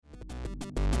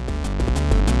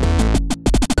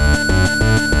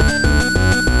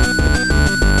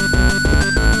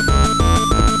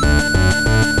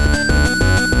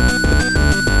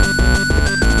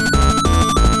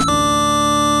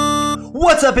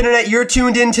up, Internet? You're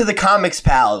tuned into the Comics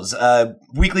Pals, a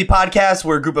weekly podcast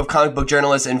where a group of comic book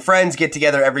journalists and friends get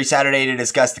together every Saturday to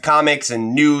discuss the comics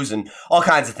and news and all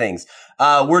kinds of things.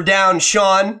 We're down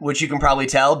Sean, which you can probably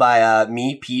tell by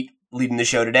me, Pete, leading the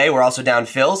show today. We're also down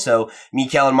Phil, so me,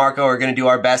 Kel, and Marco are going to do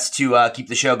our best to keep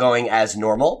the show going as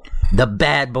normal. The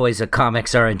bad boys of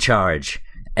comics are in charge,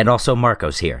 and also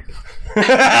Marco's here. That's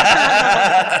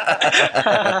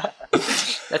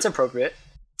appropriate.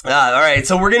 All right,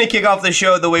 so we're going to kick off the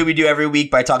show the way we do every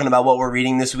week by talking about what we're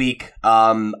reading this week.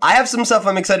 I have some stuff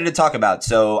I'm excited to talk about,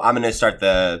 so I'm going to start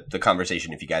the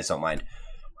conversation if you guys don't mind.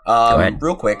 Go ahead.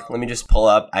 Real quick, let me just pull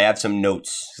up. I have some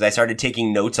notes because I started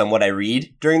taking notes on what I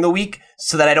read during the week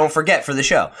so that I don't forget for the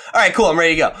show. All right, cool. I'm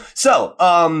ready to go. So,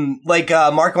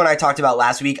 Marco and I talked about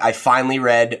last week, I finally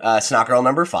read Snot Girl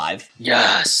number 5.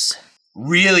 Yes.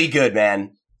 Really good,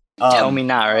 man. Tell me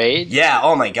not, right? Yeah.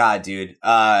 Oh my God, dude.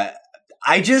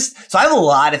 I have a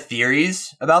lot of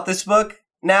theories about this book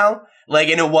now. And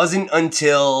it wasn't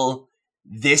until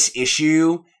this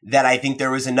issue that I think there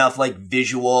was enough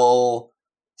visual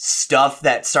stuff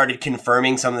that started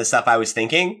confirming some of the stuff I was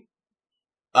thinking.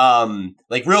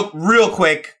 Real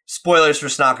quick, spoilers for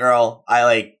Snot Girl.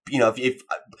 If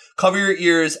cover your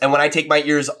ears, and when I take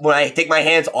my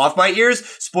hands off my ears,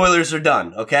 spoilers are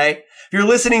done, okay? If you're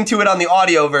listening to it on the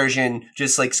audio version,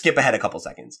 just skip ahead a couple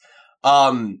seconds.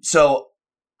 So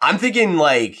I'm thinking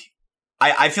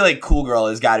I feel like Cool Girl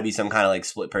has got to be some kind of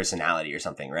split personality or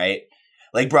something, right?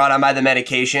 Brought on by the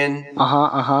medication.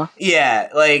 Yeah,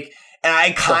 and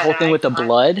I the whole thing with the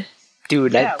blood,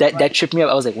 dude. That tripped me up.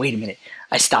 I was like, wait a minute.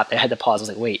 I stopped. I had to pause. I was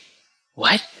like, wait,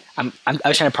 what? I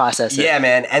was trying to process it. Yeah,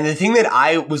 man. And the thing that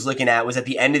I was looking at was at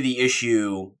the end of the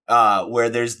issue, where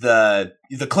there's the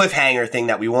cliffhanger thing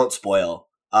that we won't spoil.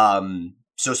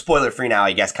 So spoiler free now,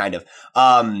 I guess, kind of.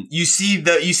 You see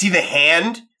the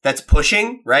hand that's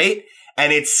pushing, right?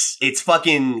 And it's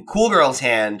fucking Cool Girl's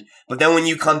hand, but then when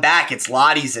you come back, it's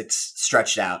Lottie's that's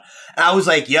stretched out. And I was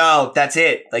like, yo, that's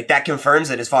it. that confirms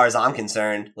it as far as I'm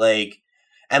concerned.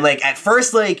 At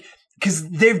first, because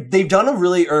they've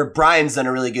done Brian's done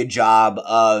a really good job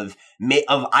of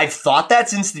I've thought that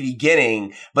since the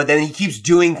beginning, but then he keeps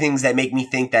doing things that make me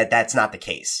think that that's not the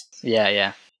case.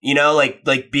 Yeah. You know,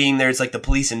 being there's the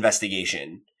police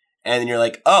investigation, and then you're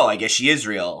like, oh, I guess she is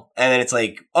real, and then it's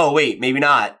oh wait, maybe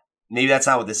not. Maybe that's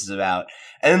not what this is about.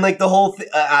 And then the whole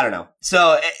I don't know.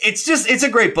 So it's a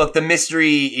great book. The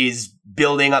mystery is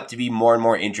building up to be more and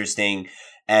more interesting.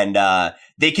 And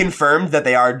they confirmed that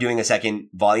they are doing a second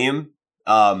volume.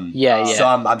 Yeah. So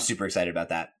I'm super excited about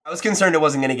that. I was concerned it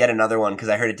wasn't going to get another one because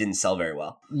I heard it didn't sell very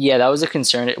well. Yeah, that was a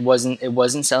concern. It wasn't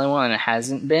selling well, and it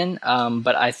hasn't been.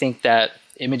 But I think that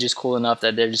Image is cool enough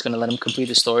that they're just going to let them complete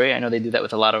the story. I know they do that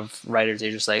with a lot of writers.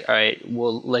 They're just all right,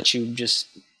 we'll let you just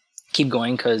keep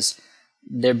going because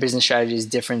their business strategy is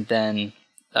different than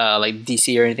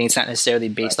DC or anything. It's not necessarily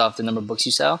based off the number of books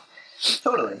you sell.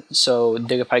 Totally. So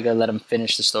they're probably gonna let them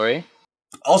finish the story.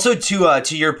 Also,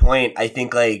 to your point, I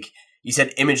think you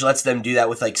said Image lets them do that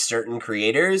with certain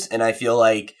creators, and I feel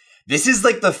this is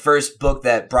the first book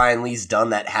that Brian Lee's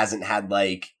done that hasn't had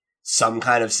some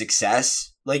kind of success.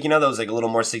 That was a little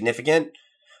more significant.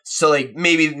 So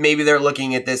maybe they're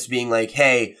looking at this being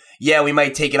hey, yeah, we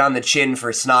might take it on the chin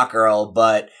for Snot Girl,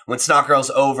 but when Snot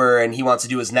Girl's over and he wants to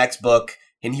do his next book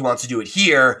and he wants to do it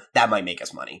here, that might make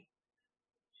us money.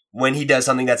 When he does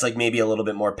something that's maybe a little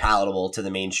bit more palatable to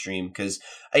the mainstream, because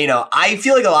I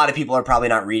feel a lot of people are probably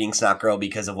not reading Snot Girl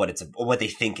because of what they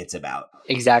think it's about.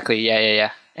 Exactly.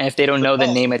 Yeah. And if they don't know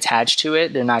the name attached to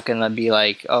it, they're not gonna be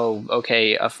oh,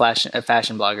 okay, a fashion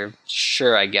blogger.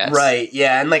 Sure, I guess. Right.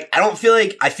 Yeah. And I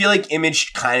feel like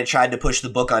Image kind of tried to push the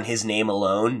book on his name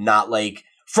alone, not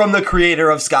from the creator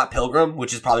of Scott Pilgrim,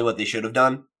 which is probably what they should have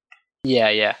done.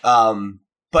 Yeah.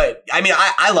 But I mean,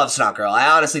 I love Snot Girl. I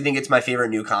honestly think it's my favorite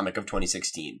new comic of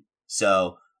 2016.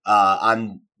 So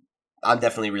I'm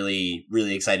definitely really,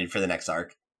 really excited for the next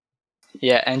arc.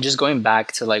 Yeah, and just going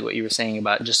back to what you were saying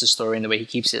about just the story and the way he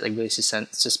keeps it really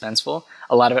suspenseful.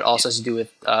 A lot of it also has to do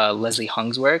with Leslie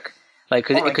Hung's work,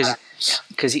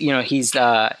 because he's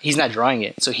not drawing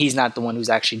it, so he's not the one who's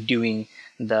actually doing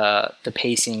the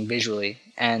pacing visually.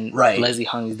 And right. Leslie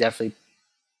Hung is definitely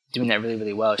doing that really,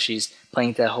 really well. She's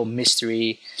playing that whole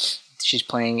mystery. She's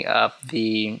playing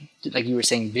the, like you were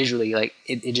saying, visually,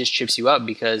 it just trips you up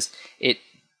because it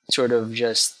sort of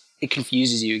it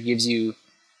confuses you. It gives you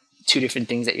two different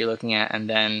things that you're looking at, and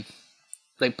then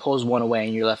pulls one away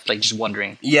and you're left just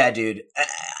wondering. Yeah, dude.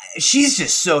 She's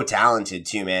just so talented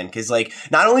too, man. Because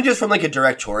not only just from a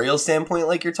directorial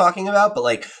standpoint, you're talking about,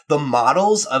 but the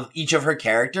models of each of her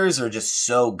characters are just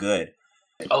so good.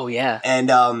 Oh yeah. And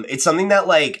it's something that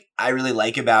like I really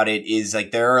like about it is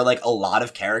like there are like a lot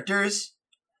of characters.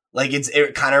 Like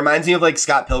it kind of reminds me of like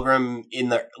Scott Pilgrim in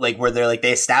the like where they're like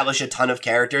they establish a ton of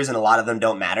characters and a lot of them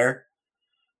don't matter.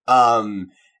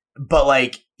 But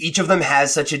like each of them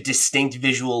has such a distinct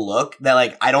visual look that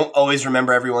like I don't always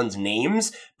remember everyone's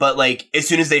names, but like as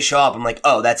soon as they show up, I'm like,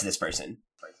 oh, that's this person.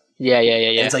 Yeah.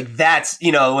 And it's like that's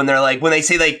when they're like when they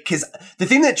say like because the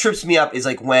thing that trips me up is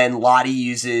like when Lottie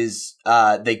uses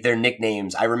like their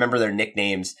nicknames. I remember their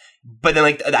nicknames, but then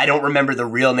like I don't remember the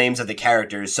real names of the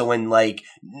characters. So when like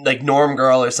Norm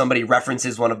Girl or somebody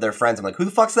references one of their friends, I'm like, who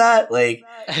the fuck's that? Like,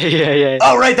 yeah.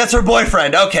 Oh right, that's her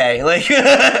boyfriend. Okay, like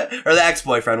or the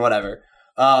ex-boyfriend, whatever.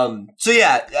 So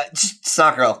yeah, just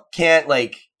Snot Girl can't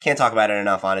talk about it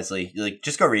enough. Honestly, like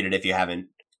just go read it if you haven't.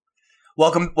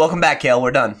 Welcome back, Kale.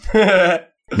 We're done.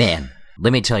 Man,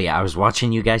 let me tell you, I was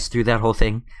watching you guys through that whole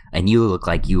thing, and you look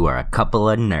like you are a couple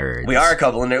of nerds. We are a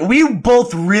couple of nerds. We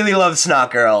both really love Snot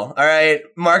Girl. All right,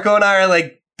 Marco and I are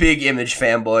like big Image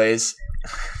fanboys.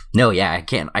 No, yeah, I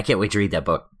can't wait to read that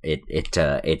book.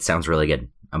 It sounds really good.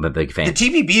 I'm a big fan. The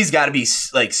TPB's got to be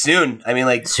like soon. I mean,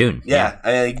 like soon. Yeah.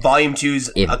 I mean, like Volume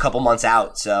 2's a couple months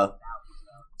out. So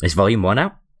is Volume 1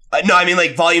 out? No, I mean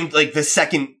like Volume like the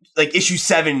second. Like issue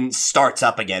 7 starts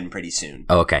up again pretty soon.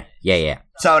 Oh, okay. Yeah.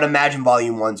 So I would imagine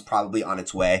volume 1's probably on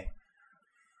its way.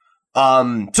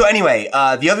 So anyway,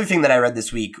 the other thing that I read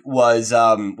this week was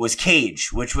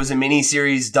Cage, which was a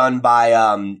miniseries done by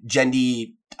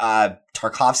Genndy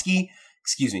Tartakovsky.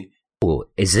 Excuse me. Ooh,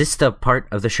 is this the part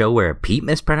of the show where Pete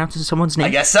mispronounces someone's name?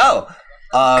 I guess so.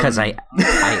 Because I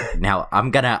now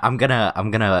I'm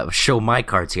gonna show my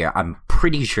cards here. I'm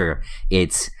pretty sure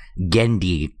it's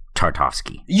Genndy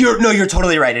Tartakovsky. You're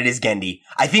totally right. It is Genndy.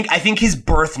 I think his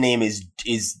birth name is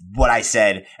what I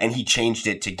said, and he changed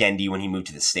it to Genndy when he moved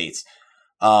to the States.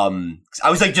 I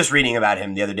was like just reading about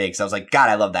him the other day because I was like, God,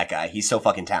 I love that guy. He's so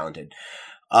fucking talented.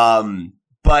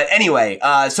 But anyway,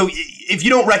 so if you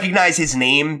don't recognize his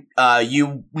name,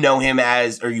 you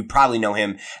probably know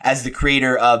him as the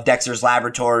creator of Dexter's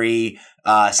Laboratory,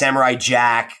 Samurai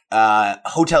Jack,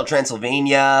 Hotel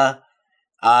Transylvania.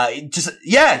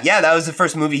 That was the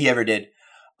first movie he ever did,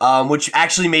 which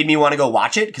actually made me want to go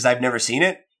watch it because I've never seen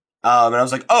it. And I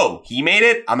was like, oh, he made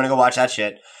it? I'm going to go watch that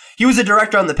shit. He was a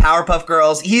director on the Powerpuff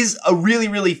Girls. He's a really,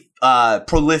 really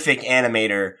prolific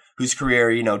animator whose career,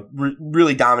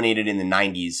 really dominated in the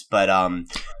 90s. But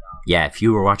yeah, if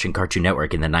you were watching Cartoon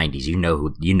Network in the 90s, you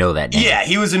know that name. Yeah,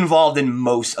 he was involved in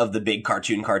most of the big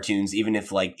cartoons, even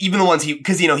the ones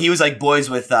because he was like boys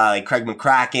with like Craig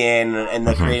McCracken and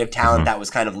the creative talent that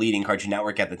was kind of leading Cartoon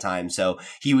Network at the time. So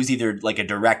he was either like a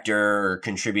director or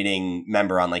contributing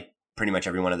member on like pretty much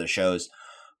every one of their shows.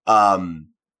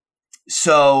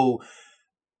 So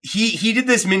he did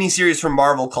this miniseries for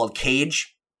Marvel called Cage.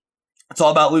 It's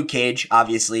all about Luke Cage,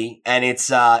 obviously, and it's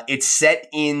set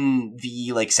in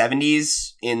the like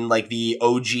 70s in like the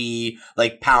OG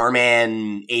like Power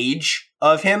Man age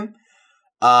of him,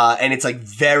 and it's like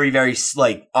very very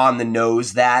like on the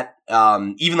nose that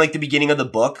even like the beginning of the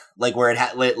book, like where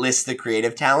it lists the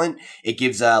creative talent, it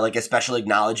gives like a special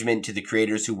acknowledgement to the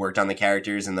creators who worked on the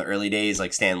characters in the early days,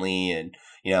 like Stan Lee and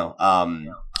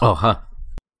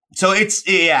So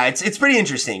it's pretty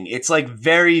interesting. It's like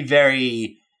very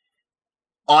very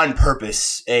on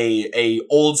purpose, a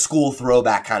old school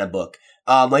throwback kind of book.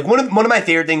 Like one of my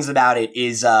favorite things about it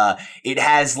is it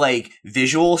has like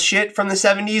visual shit from the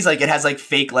 70s. Like it has like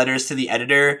fake letters to the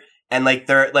editor and like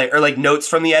they're like or like notes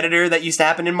from the editor that used to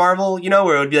happen in Marvel,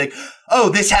 where it would be like, oh,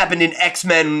 this happened in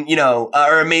X-Men,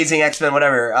 or Amazing X-Men,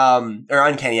 whatever, or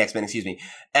Uncanny X-Men, excuse me.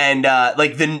 And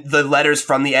like the letters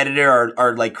from the editor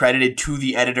are like credited to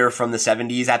the editor from the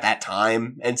 70s at that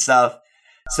time and stuff.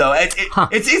 So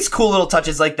it's cool little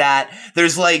touches like that.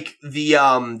 There's like the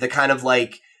kind of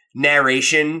like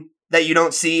narration that you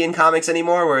don't see in comics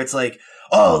anymore, where it's like,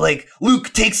 oh, like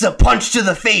Luke takes a punch to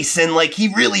the face and like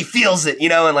he really feels it,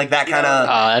 and like that kind of.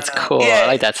 Oh, that's cool. Yeah, I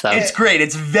like that stuff. It's great.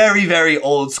 It's very very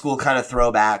old school kind of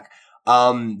throwback.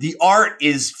 The art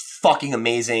is fucking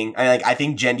amazing. I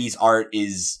think Genndy's art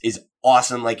is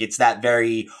awesome. Like it's that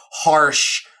very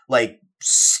harsh like.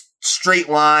 Straight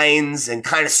lines and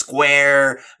kind of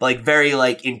square, like very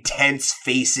like intense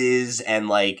faces and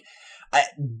like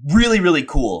really really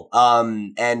cool. Oh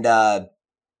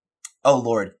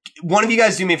Lord, one of you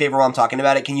guys do me a favor while I'm talking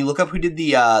about it. Can you look up who did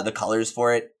the colors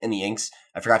for it and the inks?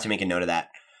 I forgot to make a note of that.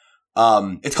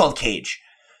 It's called Cage.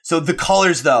 So the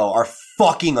colors though are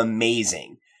fucking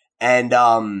amazing. And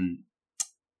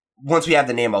once we have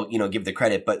the name, I'll give the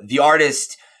credit. But the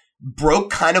artist broke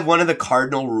kind of one of the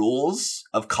cardinal rules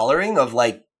of coloring of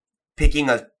like picking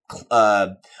a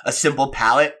a simple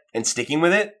palette and sticking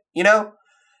with it, you know?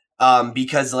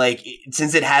 Because like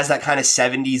since it has that kind of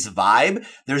 70s vibe,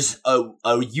 there's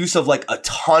a use of like a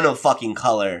ton of fucking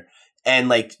color and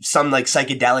like some like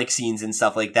psychedelic scenes and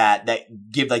stuff like that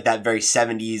give like that very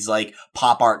 70s like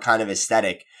pop art kind of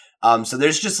aesthetic. So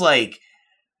there's just like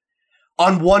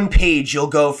on one page you'll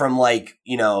go from like,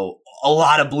 you know, a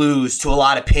lot of blues to a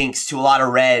lot of pinks to a lot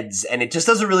of reds, and it just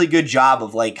does a really good job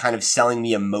of like kind of selling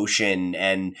the emotion.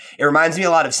 And it reminds me a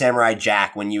lot of Samurai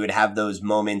Jack when you would have those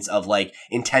moments of like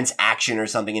intense action or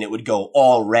something and it would go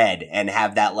all red and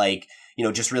have that like, you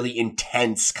know, just really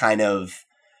intense kind of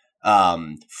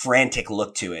frantic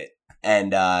look to it.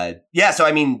 And yeah, so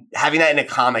I mean, having that in a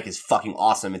comic is fucking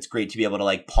awesome. It's great to be able to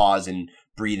like pause and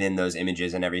breathe in those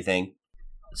images and everything.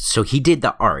 So he did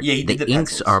the art. Yeah, he did the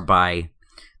inks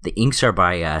are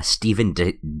by Stephen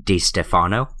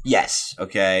DeStefano. Yes,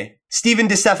 okay. Stephen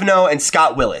DeStefano and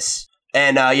Scott Willis.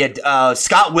 And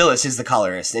Scott Willis is the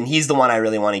colorist, and he's the one I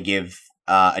really want to give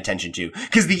attention to.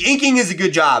 Because the inking is a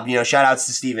good job, you know, shout outs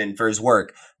to Stephen for his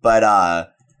work.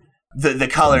 But the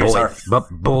colors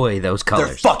those colors.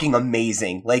 They're fucking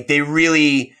amazing. Like, they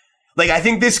really... Like, I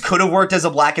think this could have worked as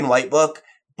a black and white book,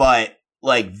 but...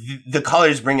 Like, the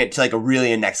colors bring it to, like, a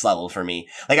really next level for me.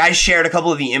 Like, I shared a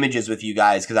couple of the images with you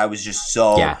guys because I was just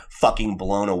so fucking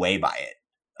blown away by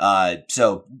it.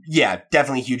 So, yeah,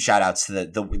 definitely huge shout-outs to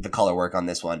the color work on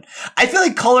this one. I feel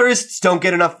like colorists don't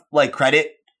get enough, like,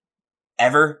 credit,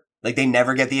 ever. Like, they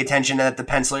never get the attention that the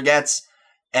penciler gets.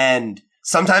 And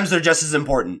sometimes they're just as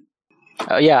important.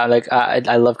 Yeah, like,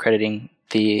 I love crediting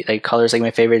the, like, colors. Like,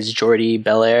 my favorite is Jordi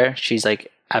Belair. She's,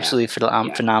 like, absolutely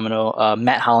phenomenal.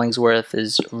 Matt Hollingsworth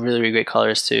is really, really great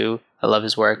colors too. I love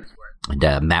his work.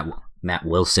 And Matt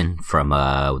Wilson from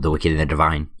The Wicked and the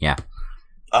Divine. Yeah.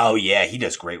 Oh yeah, he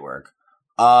does great work.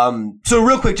 So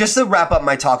real quick, just to wrap up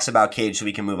my talks about Cage, so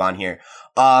we can move on here.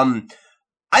 I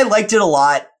liked it a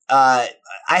lot. I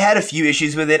had a few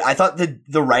issues with it. I thought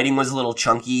the writing was a little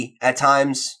chunky at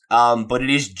times, but it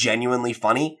is genuinely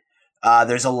funny.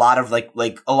 There's a lot of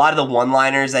like a lot of the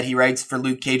one-liners that he writes for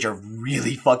Luke Cage are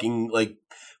really fucking like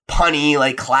punny,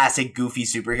 like classic goofy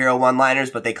superhero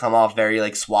one-liners, but they come off very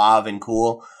like suave and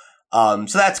cool. So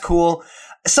that's cool.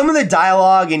 Some of the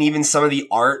dialogue and even some of the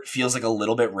art feels like a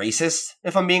little bit racist,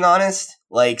 if I'm being honest.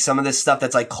 Like some of this stuff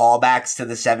that's like callbacks to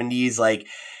the 70s, like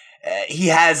he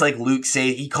has like Luke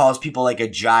say he calls people like a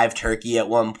jive turkey at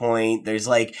one point. There's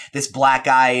like this black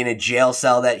guy in a jail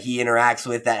cell that he interacts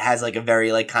with that has like a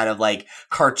very like kind of like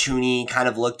cartoony kind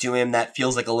of look to him that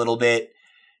feels like a little bit,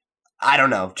 I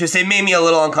don't know, just it made me a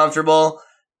little uncomfortable.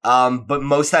 But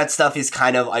most of that stuff is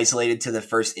kind of isolated to the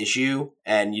first issue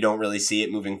and you don't really see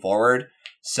it moving forward.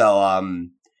 So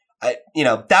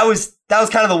that was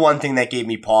kind of the one thing that gave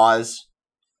me pause.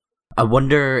 I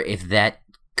wonder if that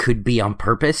could be on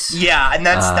purpose. Yeah, and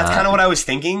that's kind of what I was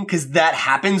thinking, because that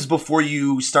happens before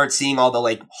you start seeing all the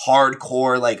like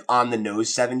hardcore like on the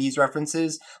nose 70s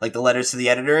references, like the letters to the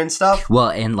editor and stuff. Well,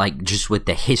 and like just with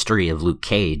the history of Luke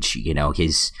Cage, you know,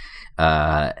 his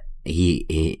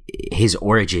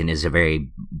origin is a very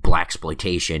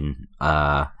blaxploitation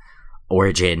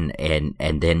origin,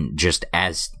 and then just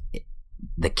as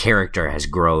the character has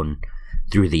grown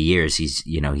through the years,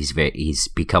 he's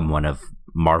become one of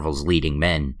Marvel's leading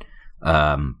men.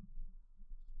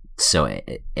 So,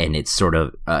 and it's sort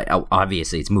of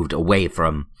obviously it's moved away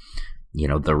from, you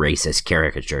know, the racist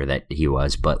caricature that he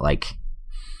was, but like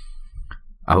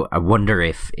I wonder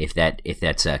if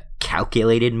that's a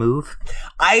calculated move.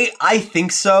 I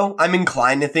think so. I'm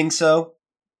inclined to think so.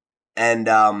 And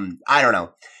I don't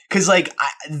know, because like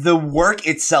the work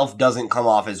itself doesn't come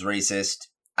off as racist.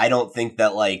 I don't think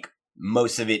that like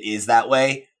most of it is that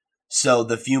way. So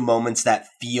the few moments that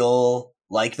feel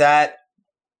like that,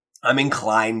 I'm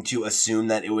inclined to assume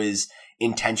that it was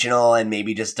intentional and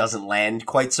maybe just doesn't land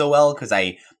quite so well because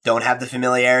I don't have the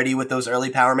familiarity with those early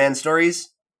Power Man stories.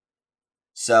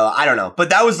 So I don't know. But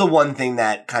that was the one thing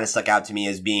that kind of stuck out to me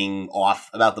as being off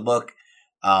about the book.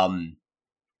 But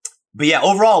yeah,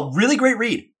 overall, really great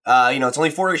read. It's only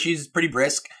 4 issues, pretty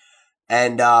brisk.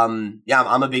 And I'm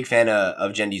a big fan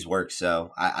of Gendy's work,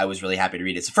 so I was really happy to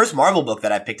read it. It's the first Marvel book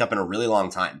that I've picked up in a really long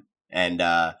time, and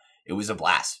it was a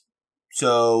blast.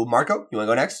 So, Marco, you want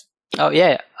to go next? Oh,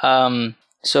 yeah.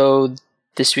 So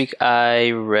this week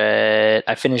I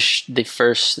finished the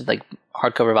first like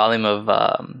hardcover volume of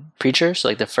Preacher, so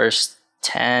like the first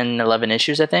 10, 11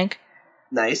 issues, I think.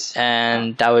 Nice.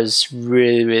 And that was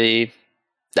really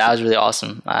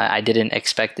awesome. I didn't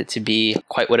expect it to be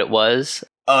quite what it was.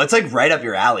 Oh, it's like right up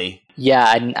your alley.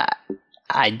 Yeah,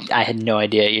 I had no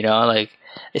idea, like,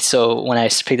 so when I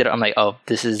picked it up, I'm like, oh,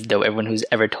 this is dope. Everyone who's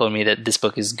ever told me that this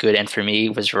book is good and for me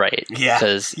was right. Yeah.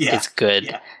 Because it's good.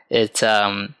 Yeah. It's,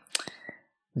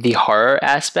 the horror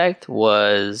aspect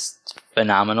was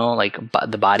phenomenal, like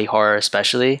the body horror,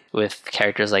 especially with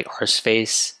characters like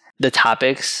Arseface. The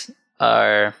topics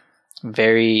are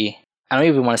very, I don't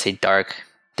even want to say dark.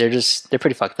 They're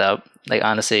pretty fucked up. Like,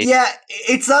 honestly. Yeah,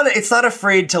 it's not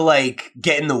afraid to like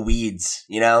get in the weeds,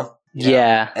 you know?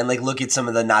 Yeah. And like look at some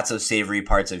of the not so savory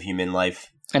parts of human life.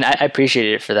 And I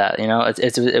appreciated it for that.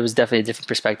 It was definitely a different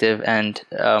perspective, and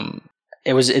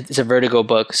it's a Vertigo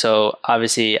book, so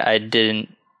obviously I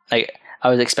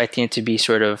was expecting it to be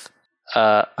sort of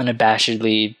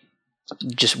unabashedly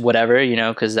just whatever,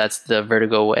 because that's the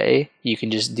Vertigo way. You can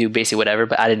just do basically whatever,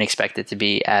 but I didn't expect it to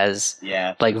be as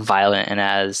like violent and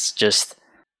as just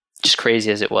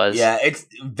crazy as it was. Yeah, it's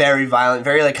very violent,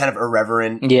 very like kind of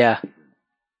irreverent. Yeah.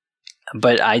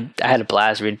 But I had a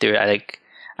blast reading through it.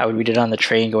 I would read it on the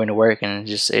train going to work, and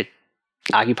it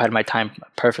occupied my time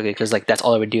perfectly because like that's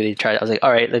all I would do. I was like,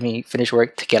 all right, let me finish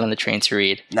work to get on the train to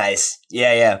read. Nice.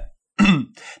 Yeah.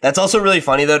 That's also really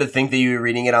funny though to think that you were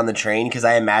reading it on the train, because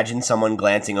I imagine someone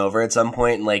glancing over at some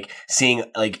point and like seeing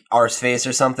like Arseface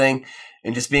or something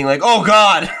and just being like, "Oh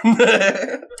God."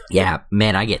 Yeah,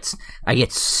 man, I get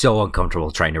so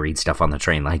uncomfortable trying to read stuff on the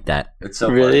train like that. It's so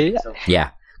really funny.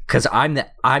 Yeah. Because I'm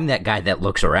that guy that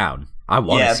looks around. I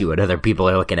want to see what other people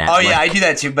are looking at. Oh, yeah, I do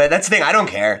that too. But that's the thing. I don't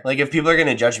care. Like, if people are going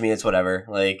to judge me, it's whatever.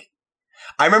 Like,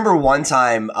 I remember one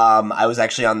time I was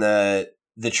actually on the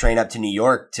train up to New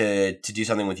York to do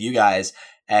something with you guys.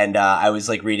 And I was,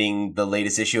 like, reading the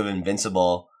latest issue of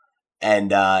Invincible.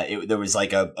 And there was,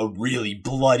 like, a really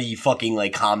bloody fucking,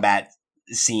 like, combat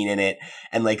scene in it.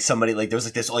 And, like, somebody, like, there was,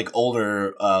 like, this, like,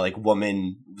 older, like,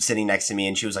 woman sitting next to me.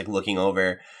 And she was, like, looking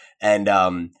over. And,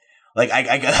 like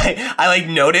I like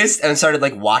noticed and started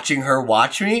like watching her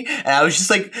watch me, and I was just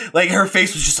like her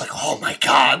face was just like, oh my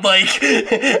God, like,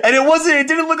 and it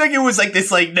didn't look like it was like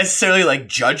this like necessarily like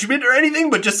judgment or anything,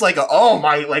 but just like oh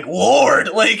my like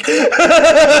Lord, like.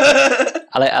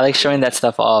 I like showing that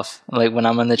stuff off, like when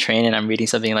I'm on the train and I'm reading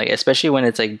something, like especially when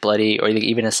it's like bloody or like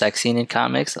even a sex scene in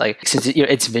comics, like since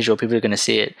it's visual, people are gonna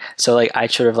see it. So like I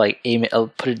sort of like aim it, I'll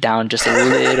put it down just a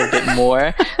little bit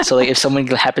more. So like if someone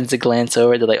happens to glance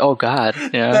over, they're like, "Oh God,"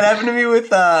 That happened to me with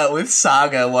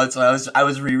Saga once when I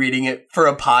was rereading it for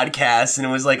a podcast, and it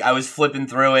was like I was flipping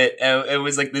through it, and it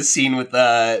was like this scene with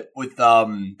the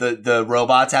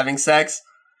robots having sex.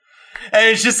 And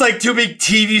it's just like two big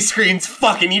TV screens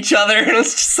fucking each other, and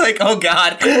it's just like, oh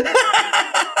God.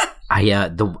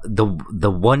 The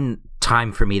one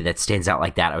time for me that stands out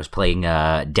like that, I was playing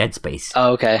Dead Space.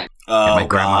 Oh, okay. At my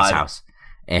grandma's house,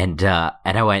 and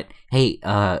I went, "Hey,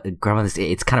 grandma,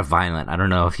 it's kind of violent. I don't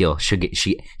know if she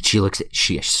looks at,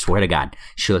 I swear to God,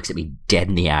 she looks at me dead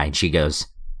in the eye, and she goes,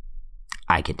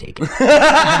 "I can take it."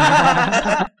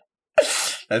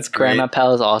 That's great. Grandma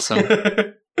Pal is awesome.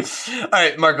 All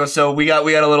right, Marco. So we got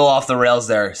a little off the rails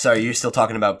there. Sorry, you're still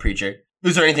talking about Preacher.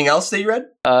 Was there anything else that you read?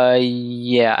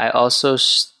 Yeah, I also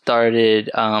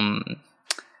started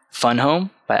Fun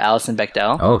Home by Alison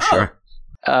Bechdel. Oh, sure.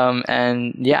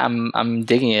 And yeah, I'm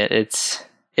digging it.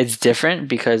 It's different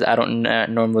because I don't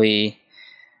normally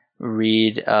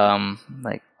read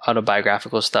like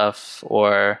autobiographical stuff,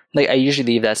 or like I usually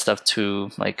leave that stuff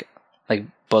to like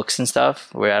books and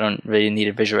stuff where I don't really need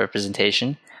a visual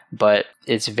representation. But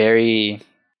it's very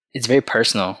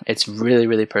personal. It's really,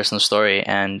 really personal story,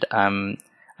 and I'm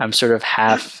sort of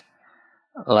half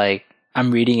like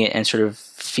I'm reading it and sort of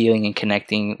feeling and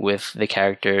connecting with the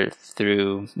character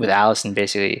with Allison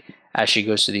basically as she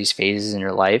goes through these phases in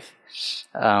her life.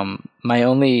 My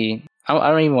only I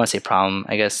don't even want to say problem.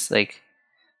 I guess like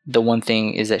the one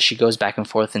thing is that she goes back and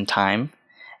forth in time.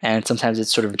 And sometimes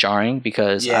it's sort of jarring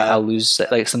because I'll lose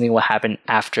like something will happen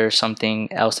after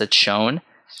something else that's shown.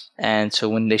 And so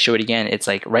when they show it again, it's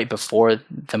like right before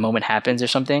the moment happens or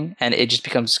something. And it just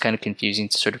becomes kind of confusing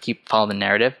to sort of keep following the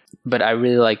narrative. But I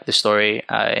really like the story.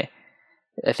 I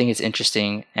think it's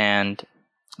interesting. And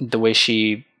the way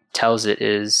she tells it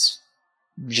is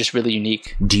just really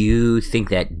unique. Do you think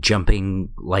that jumping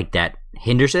like that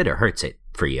hinders it or hurts it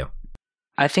for you?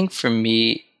 I think for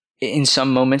me, in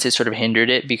some moments, it sort of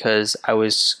hindered it because I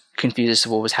was confused as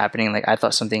to what was happening. Like I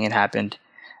thought something had happened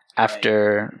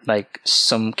after like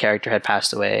some character had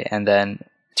passed away, and then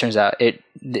it turns out it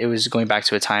was going back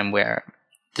to a time where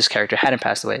this character hadn't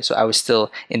passed away, so I was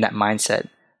still in that mindset.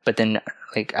 But then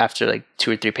like after like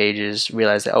 2 or 3 pages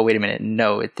realized that, oh wait a minute,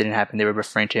 no, it didn't happen. They were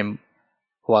referring to him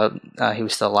while he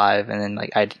was still alive, and then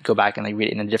like I'd go back and like read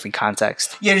it in a different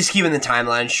context. Yeah, just keeping the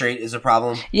timeline straight is a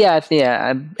problem. Yeah,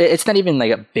 it's not even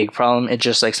like a big problem. It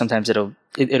just like sometimes it'll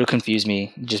confuse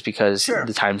me just because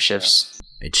the time shifts.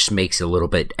 It just makes a little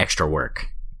bit extra work.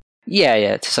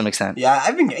 Yeah, to some extent. Yeah,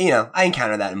 I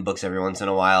encounter that in books every once in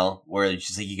a while where it's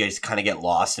just like you guys kind of get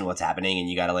lost in what's happening and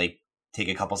you got to like take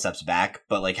a couple steps back.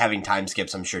 But like having time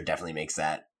skips, I'm sure definitely makes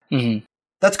that. Mm-hmm.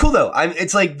 That's cool though.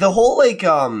 It's like the whole like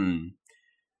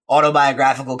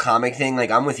autobiographical comic thing. Like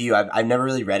I'm with you. I've never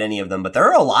really read any of them, but there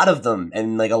are a lot of them,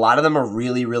 and like a lot of them are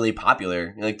really really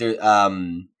popular. Like they're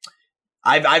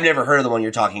I've never heard of the one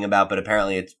you're talking about, but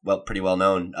apparently it's pretty well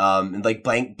known. And like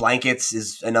Blankets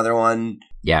is another one.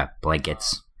 Yeah,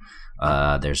 Blankets.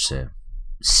 There's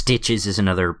Stitches is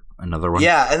another one.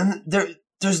 Yeah, and then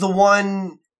there's the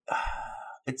one.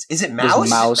 Is it Mouse?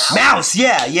 Mouse.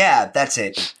 Yeah, that's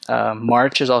it.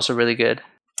 March is also really good.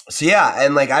 So yeah,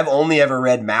 and like I've only ever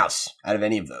read Mouse out of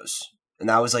any of those, and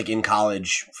that was like in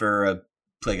college for a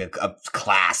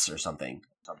class or something.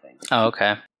 Oh,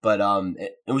 okay. But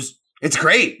it's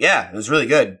great. Yeah, it was really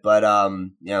good. But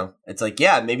it's like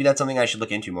maybe that's something I should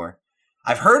look into more.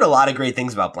 I've heard a lot of great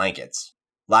things about Blankets.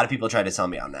 A lot of people tried to sell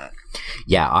me on that.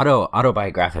 Yeah,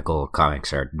 autobiographical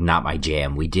comics are not my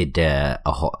jam. We did a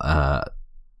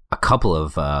couple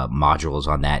of modules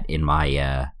on that in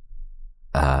my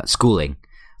schooling,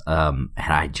 and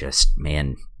I just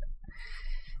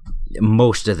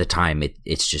most of the time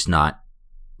it's just not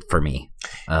for me.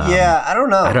 I don't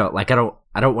know.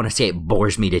 I don't want to say it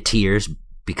bores me to tears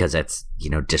because that's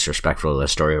disrespectful to the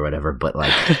story or whatever. But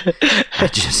like, I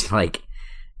just like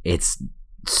it's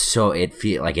so it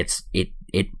feel like it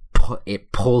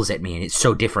pulls at me and it's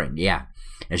so different. Yeah,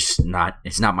 it's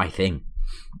not my thing.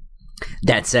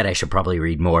 That said, I should probably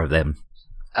read more of them.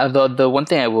 The one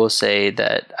thing I will say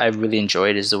that I really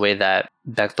enjoyed is the way that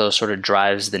Bechtel sort of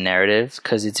drives the narrative,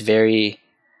 because it's very,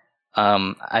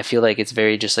 I feel like it's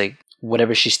very just like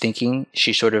whatever she's thinking,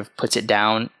 she sort of puts it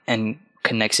down and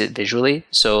connects it visually.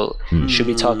 So she'll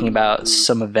be talking about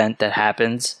some event that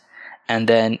happens, and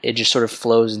then it just sort of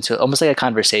flows into almost like a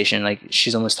conversation. Like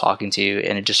she's almost talking to you,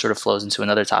 and it just sort of flows into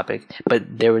another topic.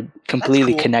 But they were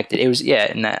completely connected. It was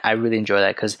and I really enjoy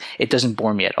that because it doesn't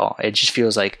bore me at all. It just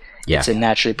feels like it's a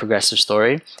naturally progressive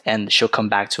story, and she'll come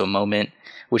back to a moment,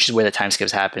 which is where the time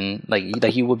skips happen. Like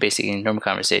you would basically in a normal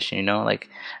conversation, like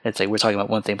it's like we're talking about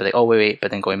one thing, but like wait,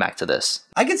 but then going back to this.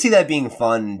 I could see that being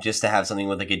fun just to have something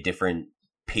with like a different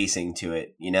pacing to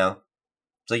it.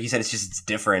 So like you said, it's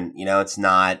different. It's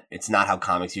not how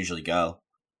comics usually go.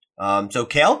 So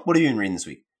Kale, what have you been reading this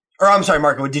week? Or I'm sorry,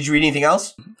 Marco, did you read anything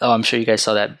else? Oh, I'm sure you guys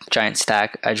saw that giant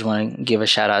stack. I just want to give a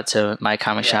shout out to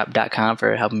mycomicshop.com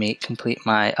for helping me complete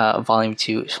my Volume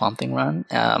 2 Swamp Thing run.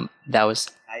 That was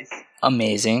nice.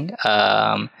 Amazing.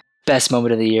 Best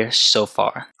moment of the year so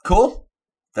far. Cool.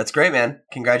 That's great, man.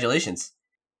 Congratulations.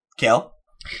 Kale?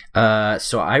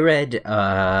 So I read,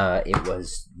 it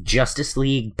was Justice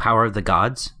League Power of the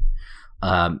Gods.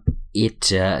 It's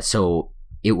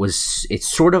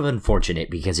sort of unfortunate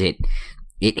because it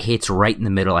hits right in the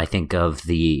middle, I think, of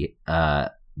the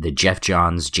Jeff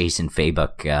Johns, Jason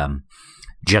Fabok,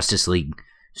 Justice League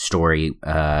story,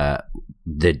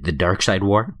 the Dark Side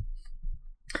War.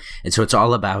 And so it's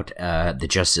all about the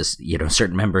Justice,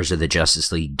 certain members of the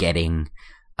Justice League getting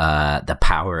the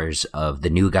powers of the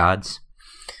new gods.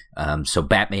 So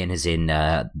Batman is in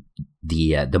the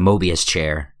Mobius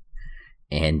chair,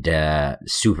 and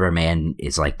Superman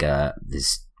is like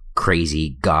this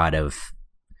crazy god of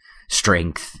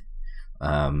strength.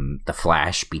 The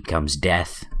Flash becomes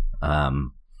Death. I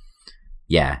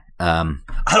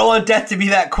don't want Death to be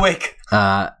that quick.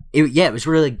 It was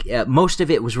really most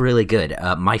of it was really good.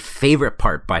 My favorite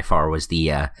part by far was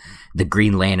the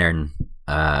Green Lantern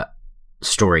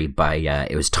story by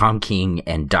it was Tom King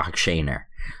and Doc Shaner.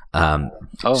 Nice.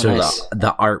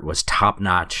 The art was top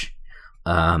notch,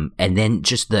 and then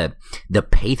just the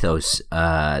pathos,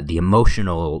 the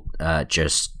emotional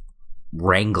just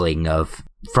wrangling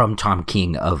from Tom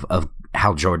King of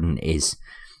Hal Jordan it's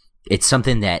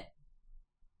something that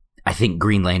I think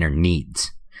Green Lantern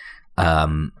needs,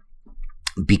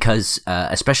 because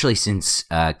especially since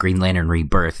Green Lantern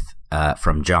Rebirth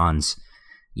from Johns,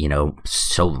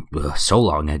 so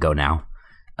long ago now.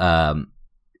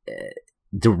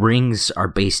 The rings are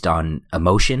based on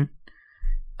emotion,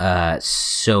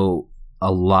 so a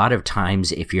lot of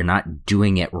times if you're not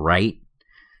doing it right,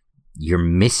 you're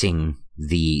missing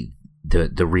the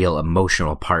real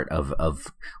emotional part of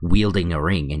wielding a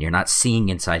ring, and you're not seeing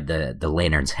inside the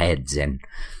lanterns' heads. And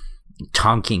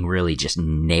Tom King really just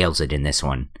nails it in this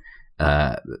one.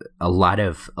 A lot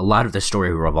of the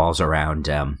story revolves around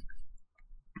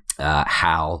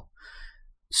Hal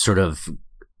sort of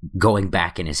going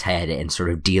back in his head and sort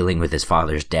of dealing with his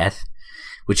father's death,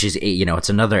 which is, it's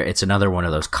another one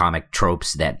of those comic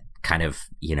tropes that kind of,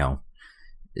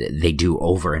 they do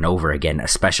over and over again,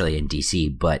 especially in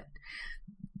DC. But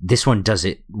this one does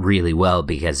it really well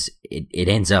because it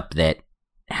ends up that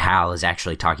Hal is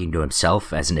actually talking to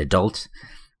himself as an adult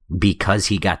because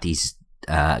he got these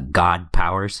god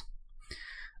powers.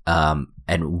 And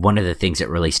one of the things that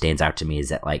really stands out to me is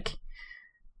that, like,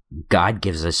 God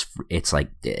gives us, it's like,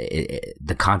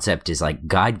 the concept is like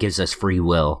God gives us free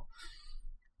will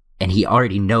and he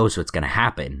already knows what's going to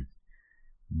happen.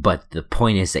 But the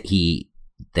point is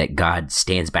that God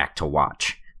stands back to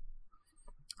watch.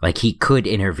 Like, he could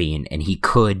intervene and he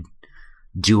could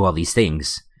do all these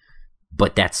things,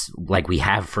 but that's like, we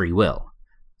have free will.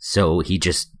 So he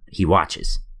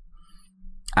watches.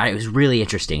 It was really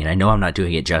interesting, and I know I'm not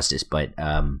doing it justice, but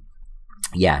Power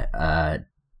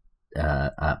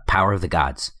of the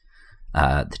Gods,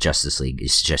 the Justice League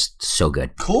is just so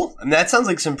good. Cool. I mean, that sounds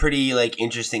like some pretty, like,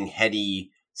 interesting,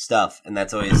 heady stuff, and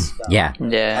that's always yeah.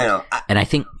 I know. And I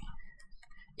think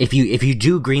if you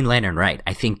do Green Lantern right,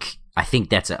 I think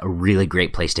that's a really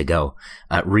great place to go.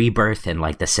 Rebirth and,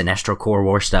 like, the Sinestro Corps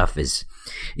War stuff is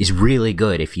really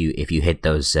good if you hit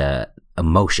those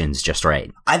emotions just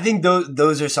right. I think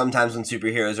those are sometimes when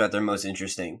superheroes are at their most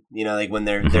interesting. Like when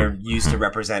they're used to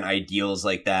represent ideals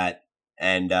like that,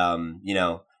 and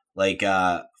like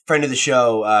friend of the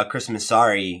show, Chris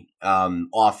Massari,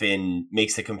 often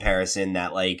makes the comparison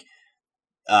that, like,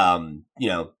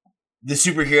 the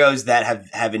superheroes that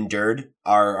have endured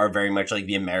are very much like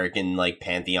the American, like,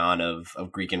 pantheon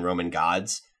of Greek and Roman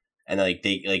gods, and, like,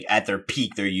 they, like, at their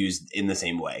peak they're used in the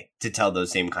same way to tell those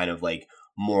same kind of, like,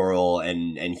 moral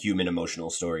and human emotional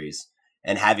stories,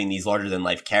 and having these larger than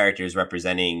life characters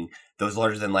representing those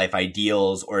larger than life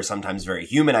ideals, or sometimes very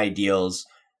human ideals.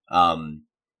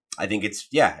 I think it's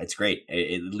great.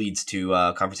 It leads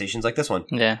to conversations like this one.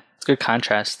 Yeah, it's good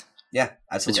contrast. Yeah,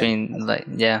 absolutely.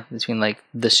 Between like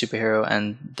the superhero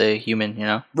and the human,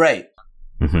 Right.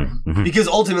 Mm-hmm, mm-hmm. Because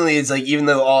ultimately it's like, even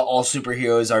though all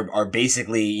superheroes are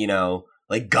basically,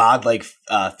 like godlike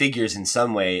figures in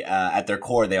some way, at their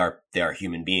core they are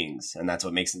human beings, and that's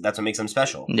what makes them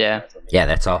special. Yeah. Yeah,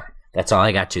 that's all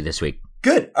I got to this week.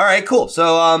 Good. All right, cool.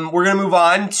 So we're gonna move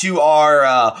on to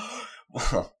our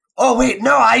oh wait,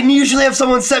 no, I usually have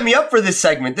someone set me up for this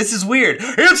segment. This is weird.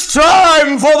 It's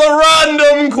time for the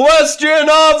random question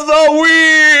of the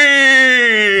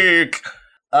week.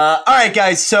 All right,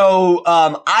 guys. So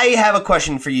I have a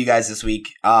question for you guys this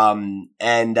week.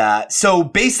 So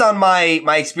based on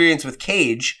my experience with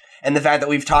Cage and the fact that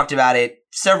we've talked about it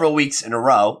several weeks in a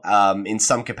row, in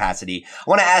some capacity, I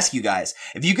want to ask you guys,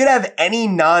 if you could have any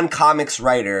non-comics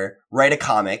writer write a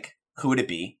comic, who would it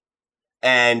be?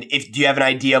 And do you have an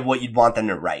idea of what you'd want them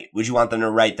to write? Would you want them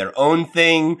to write their own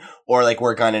thing, or, like,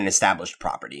 work on an established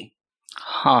property?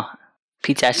 Huh.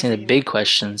 Pete's asking the big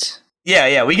questions.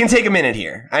 Yeah, we can take a minute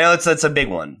here. I know that's a big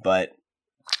one, but...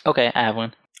 Okay, I have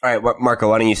one. All right, Marco,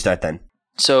 why don't you start then?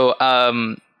 So,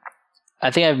 I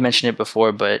think I've mentioned it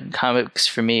before, but comics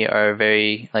for me are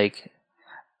very, like,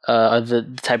 the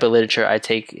type of literature I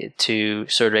take to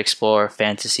sort of explore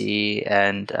fantasy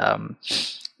and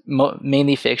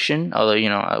mainly fiction,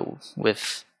 although,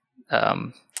 with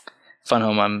Fun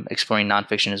Home, I'm exploring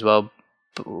nonfiction as well.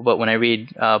 But when I read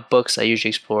books, I usually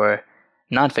explore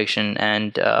nonfiction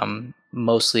and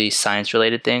mostly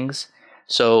science-related things.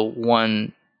 So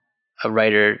a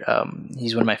writer,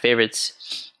 he's one of my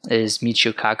favorites, is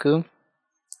Michio Kaku.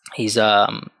 He's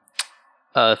a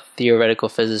theoretical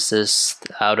physicist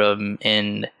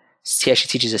he actually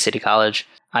teaches at City College.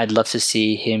 I'd love to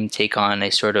see him take on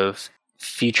a sort of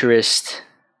futurist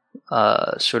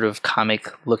sort of comic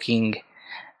looking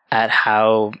at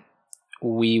how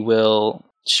we will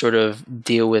sort of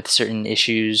deal with certain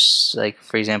issues, like,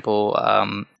 for example,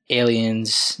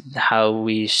 aliens, how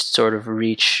we sort of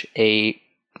reach a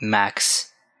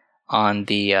max on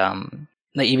the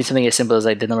like, even something as simple as,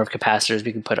 like, the number of capacitors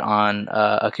we can put on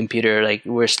a computer. Like,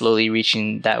 we're slowly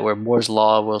reaching that where Moore's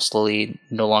law will slowly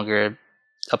no longer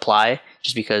apply,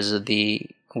 just because of the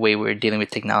way we're dealing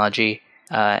with technology,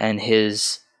 and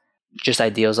his just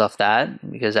ideals off that,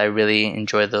 because I really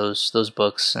enjoy those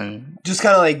books. And just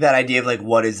kind of like that idea of, like,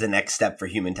 what is the next step for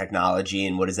human technology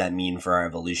and what does that mean for our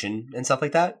evolution and stuff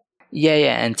like that? Yeah,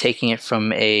 and taking it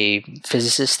from a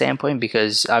physicist standpoint,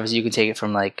 because obviously you can take it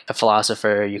from, like, a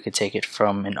philosopher, you could take it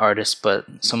from an artist, but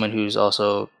someone who's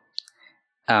also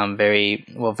very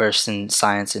well versed in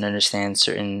science and understands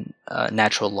certain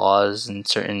natural laws and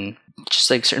certain just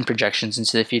like certain projections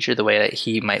into the future, the way that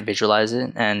he might visualize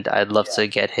it. And I'd love to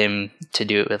get him to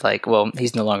do it with like, well,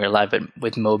 he's no longer alive, but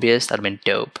with Mobius, that'd have been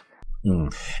dope.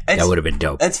 That would have been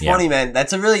dope. That's funny, man.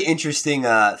 That's a really interesting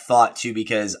thought too,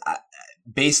 because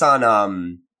based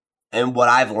on and what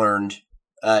I've learned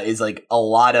is like a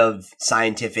lot of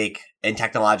scientific and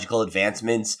technological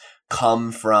advancements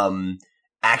come from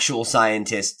actual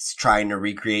scientists trying to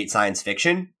recreate science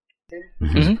fiction.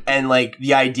 Mm-hmm. And like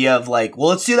the idea of like, well,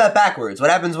 let's do that backwards. What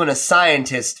happens when a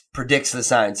scientist predicts the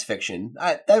science fiction?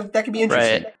 That could be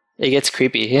interesting. Right. It gets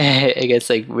creepy. It gets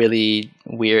like really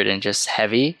weird and just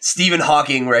heavy. Stephen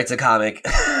Hawking writes a comic.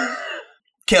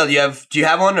 Kale, do you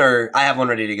have one, or I have one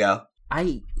ready to go?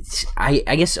 I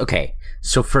guess, okay.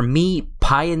 So for me,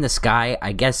 Pie in the Sky,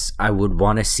 I guess I would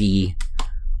want to see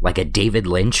like a David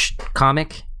Lynch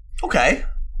comic. Okay.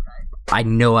 I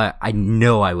know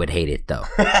I would hate it though.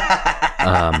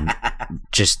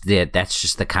 That's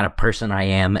just the kind of person I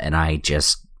am, and I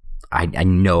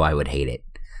know I would hate it.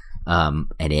 And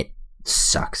it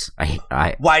sucks.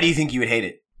 Why do you think you would hate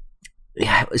it?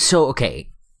 Yeah. So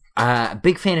okay,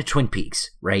 big fan of Twin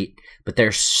Peaks, right? But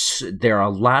there are a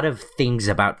lot of things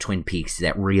about Twin Peaks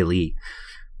that really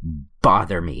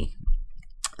bother me.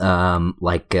 So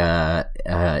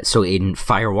in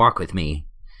Fire Walk with Me,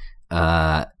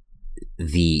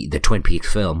 the Twin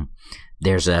Peaks film,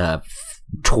 there's a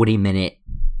 20-minute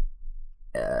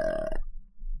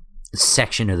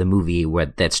section of the movie where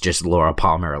that's just Laura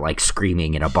Palmer like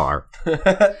screaming in a bar.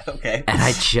 Okay. And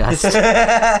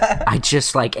I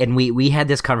just like, and we had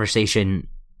this conversation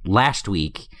last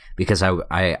week because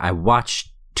I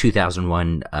watched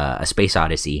 2001 A Space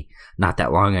Odyssey not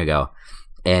that long ago,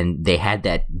 and they had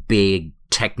that big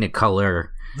Technicolor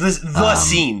the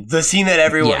scene that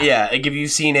everyone like if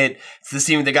you've seen it, it's the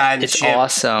scene with the guy in the it's ship.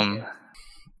 Awesome.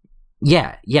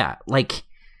 Yeah, like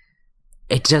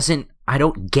it doesn't. I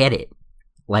don't get it.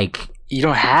 Like you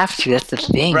don't have to. That's the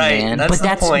thing, right, man. that's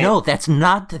the point. No, that's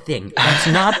not the thing. That's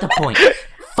not the point.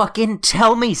 Fucking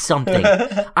tell me something.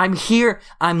 I'm here.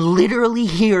 I'm literally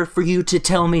here for you to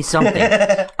tell me something.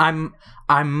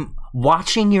 I'm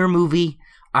watching your movie.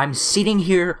 I'm sitting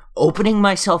here opening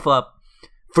myself up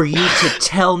for you to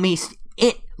tell me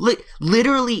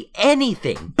literally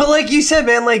anything. But like you said,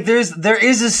 man, like there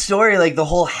is a story. Like the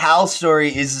whole Hal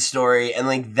story is a story, and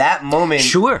like that moment,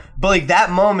 sure. But like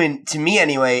that moment to me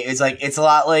anyway is like it's a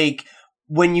lot like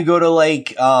when you go to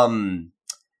like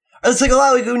it's like a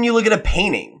lot like when you look at a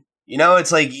painting. You know,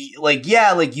 it's like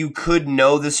yeah, like you could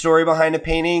know the story behind a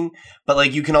painting, but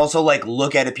like you can also like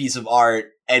look at a piece of art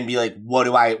and be like, what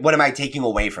am I taking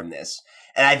away from this?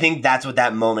 And I think that's what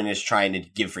that moment is trying to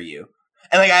give for you.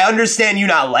 And like I understand you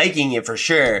not liking it for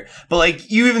sure, but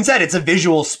like you even said, it's a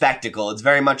visual spectacle. It's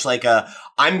very much like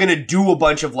I'm gonna do a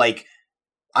bunch of like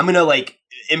I'm gonna like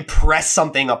impress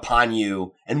something upon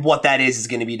you, and what that is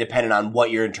gonna be dependent on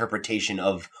what your interpretation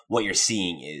of what you're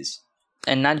seeing is.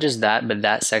 And not just that, but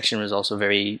that section was also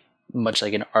very much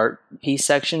like an art piece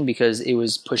section because it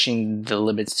was pushing the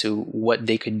limits to what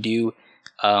they could do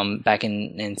back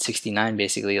in 69,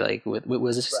 basically, like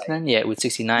was it 69? Right. Yeah, with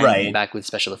 69, right. Back with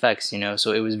special effects, you know.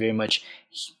 So it was very much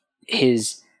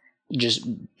his just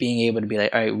being able to be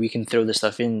like, all right, we can throw this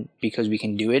stuff in because we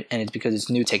can do it, and it's because it's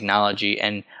new technology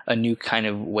and a new kind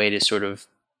of way to sort of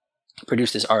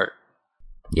produce this art.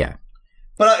 Yeah.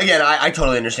 But again, I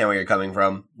totally understand where you're coming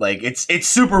from. Like, it's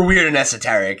super weird and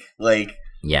esoteric. Like,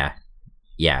 yeah.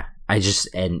 I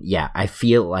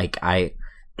feel like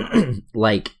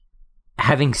like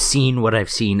having seen what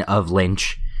I've seen of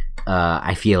Lynch,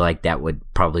 I feel like that would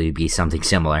probably be something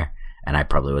similar, and I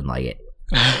probably wouldn't like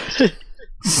it.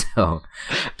 So,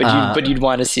 but you'd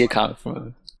want to see a comic from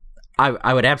him.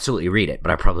 I would absolutely read it,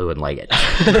 but I probably wouldn't like it.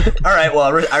 All right, well,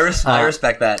 I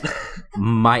respect that.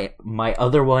 My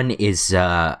other one is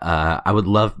I would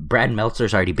love. Brad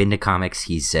Meltzer's already been to comics.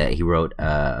 He wrote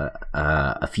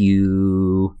a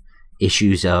few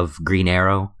issues of Green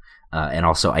Arrow and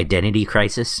also Identity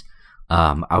Crisis.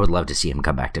 I would love to see him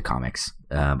come back to comics.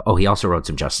 He also wrote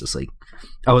some Justice League.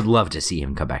 I would love to see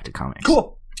him come back to comics.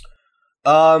 Cool.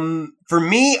 For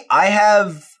me, I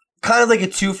have kind of like a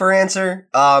twofer answer.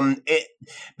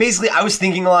 Basically, I was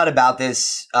thinking a lot about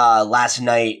this last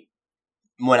night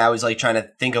when I was like trying to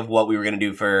think of what we were going to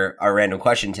do for our random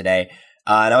question today.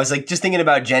 And I was like just thinking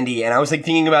about Genndy, and I was like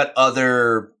thinking about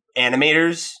other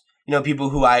animators, you know, people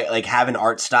who I like have an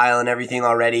art style and everything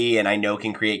already, and I know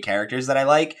can create characters that I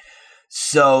like.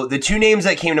 So the two names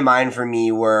that came to mind for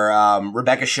me were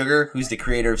Rebecca Sugar, who's the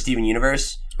creator of Steven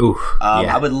Universe. Ooh,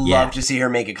 I would love to see her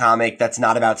make a comic that's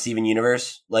not about Steven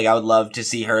Universe. Like, I would love to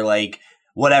see her, like,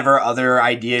 whatever other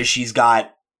ideas she's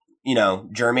got, you know,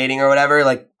 germinating or whatever.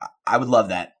 Like, I would love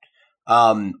that.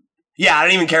 Yeah, I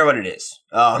don't even care what it is.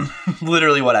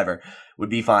 Literally whatever would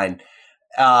be fine.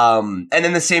 And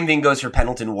then the same thing goes for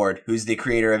Pendleton Ward, who's the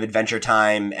creator of Adventure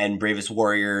Time and Bravest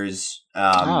Warriors.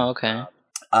 Okay.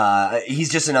 He's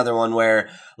just another one where,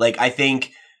 like,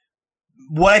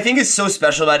 what I think is so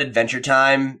special about Adventure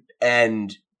Time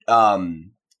and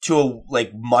to a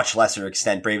like much lesser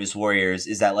extent Bravest Warriors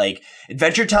is that like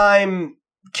Adventure Time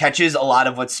catches a lot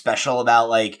of what's special about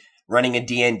like running a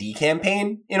D&D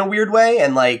campaign in a weird way,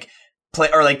 and like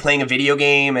playing a video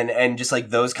game and just like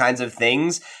those kinds of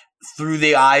things through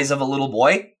the eyes of a little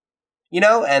boy, you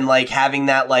know, and like having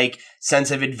that like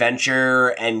sense of adventure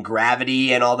and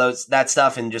gravity and all that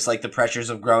stuff, and just like the pressures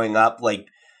of growing up, like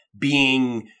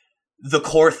being the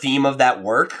core theme of that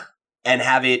work, and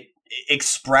have it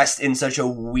expressed in such a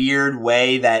weird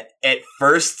way that at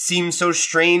first seems so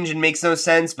strange and makes no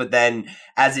sense, but then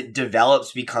as it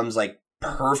develops becomes like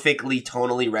perfectly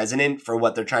tonally resonant for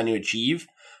what they're trying to achieve.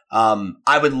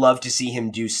 I would love to see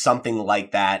him do something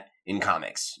like that in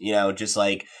comics, you know, just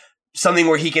like something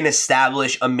where he can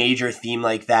establish a major theme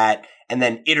like that and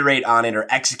then iterate on it or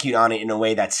execute on it in a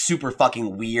way that's super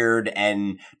fucking weird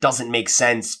and doesn't make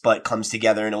sense, but comes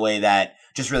together in a way that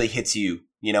just really hits you,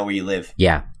 you know, where you live.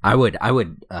 Yeah, I would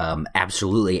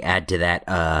absolutely add to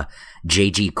that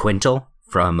J.G. Quintel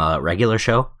from Regular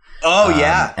Show. Oh,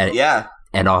 yeah.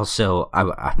 And also,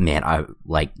 I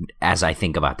like, as I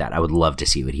think about that, I would love to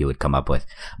see what he would come up with.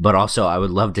 But also, I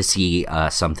would love to see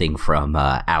something from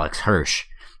Alex Hirsch,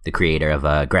 the creator of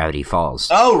Gravity Falls.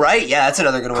 Oh, right. Yeah, that's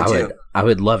another good one, too. I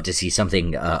would love to see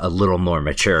something a little more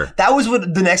mature. That was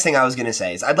what the next thing I was going to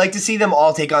say is I'd like to see them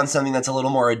all take on something that's a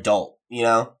little more adult, you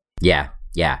know? Yeah.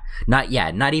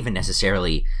 Not even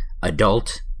necessarily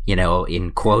adult, you know,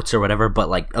 in quotes or whatever, but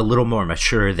like a little more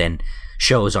mature than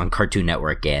shows on Cartoon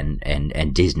Network and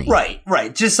Disney. Right.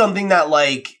 Just something that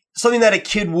a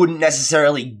kid wouldn't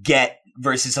necessarily get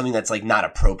versus something that's like not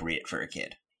appropriate for a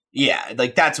kid. Yeah,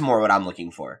 like that's more what I'm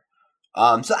looking for.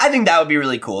 So I think that would be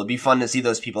really cool. It'd be fun to see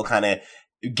those people kind of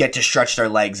get to stretch their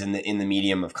legs in the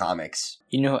medium of comics.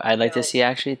 You know who I'd like to see,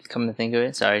 actually, come to think of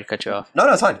it? Sorry to cut you off. No,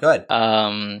 it's fine. Go ahead.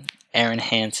 Aaron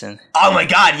Hansen. Oh my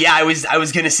God, yeah, I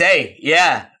was gonna say,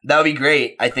 yeah, that would be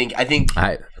great. I think.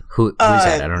 Who's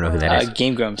that? I don't know who that is.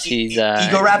 Game Grumps. He's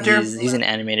Egoraptor. He's an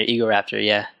animator. Egoraptor.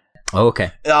 Yeah. Oh,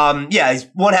 okay. Yeah, he's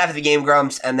one half of the Game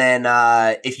Grumps, and then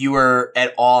if you were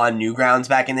at all on Newgrounds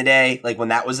back in the day, like when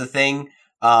that was a thing,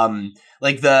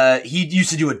 he used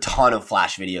to do a ton of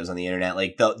Flash videos on the internet,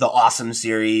 like the Awesome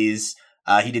series.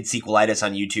 He did Sequelitis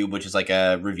on YouTube, which is like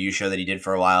a review show that he did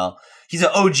for a while. He's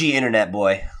an OG internet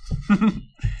boy.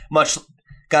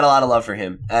 Got a lot of love for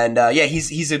him, and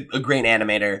he's a great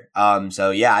animator.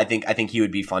 So yeah, I think he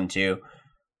would be fun too.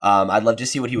 I'd love to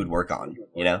see what he would work on,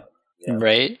 you know?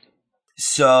 Right.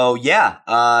 So yeah,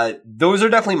 those are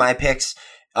definitely my picks.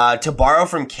 To borrow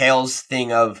from Kale's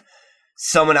thing of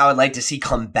someone I would like to see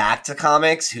come back to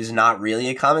comics who's not really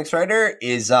a comics writer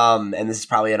is, and this is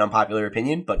probably an unpopular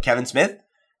opinion, but Kevin Smith,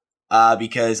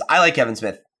 because I like Kevin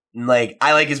Smith. Like,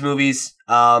 I like his movies,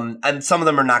 and some of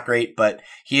them are not great, but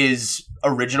his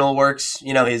original works,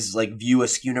 you know, his like View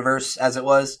Askew-niverse, as it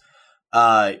was,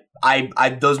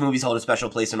 those movies hold a special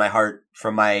place in my heart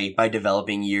from my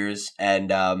developing years,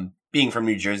 and being from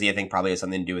New Jersey, I think probably has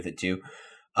something to do with it too.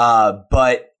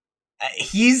 But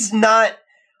he's not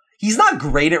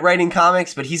great at writing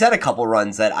comics, but he's had a couple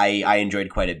runs that I enjoyed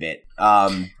quite a bit.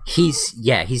 He's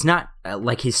not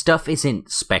like, his stuff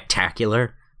isn't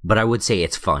spectacular, but I would say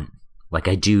it's fun. Like,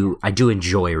 I do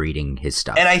enjoy reading his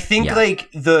stuff. And I think you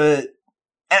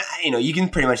can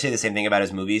pretty much say the same thing about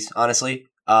his movies, honestly.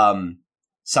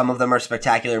 Some of them are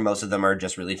spectacular, most of them are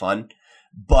just really fun.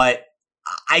 But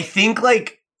I think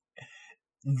like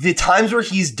the times where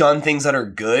he's done things that are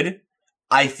good,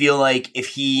 I feel like if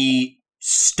he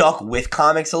stuck with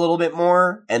comics a little bit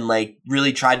more and like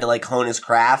really tried to like hone his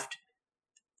craft,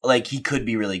 like he could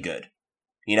be really good,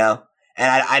 you know? And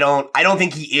I don't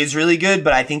think he is really good,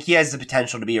 but I think he has the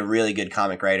potential to be a really good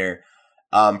comic writer.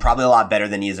 Probably a lot better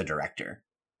than he is a director.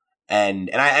 And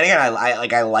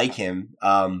I like him.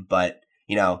 But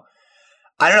you know,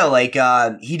 I don't know, like,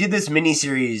 he did this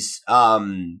miniseries,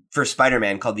 for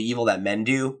Spider-Man called The Evil That Men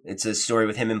Do. It's a story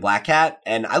with him and Black Cat.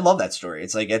 And I love that story.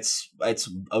 It's like, it's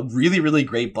a really, really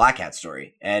great Black Cat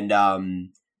story. And,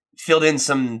 filled in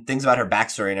some things about her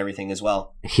backstory and everything as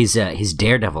well. His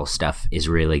Daredevil stuff is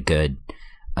really good.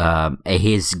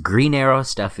 His Green Arrow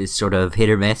stuff is sort of hit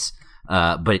or miss.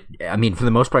 But I mean, for the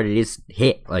most part, it is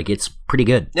hit. Like, it's pretty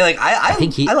good. Yeah, like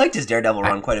I liked his Daredevil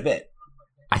run quite a bit.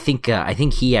 I think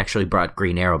he actually brought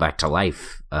Green Arrow back to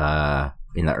life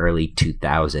in the early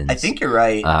 2000s. I think you're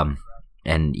right.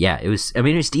 yeah, it was. I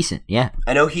mean, it was decent. Yeah,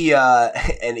 I know he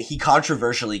and he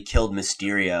controversially killed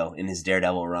Mysterio in his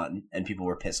Daredevil run, and people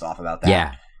were pissed off about that.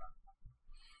 Yeah.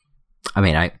 I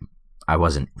mean, I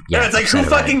wasn't. Yeah, no, it's like, who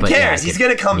fucking cares? He's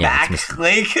gonna come back.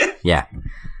 Like, yeah,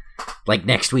 like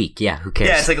next week. Yeah, who cares?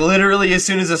 Yeah, it's like literally as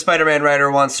soon as a Spider-Man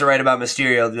writer wants to write about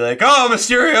Mysterio, they'll be like, "Oh,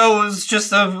 Mysterio was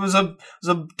just was a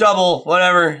double,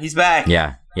 whatever. He's back."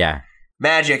 Yeah, yeah.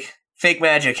 Magic, fake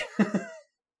magic.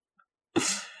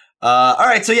 All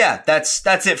right, so yeah,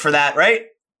 that's it for that, right?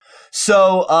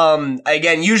 So,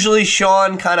 again, usually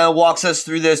Sean kind of walks us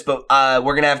through this, but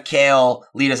we're gonna have Kale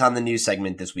lead us on the news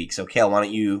segment this week. So, Kale, why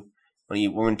don't you?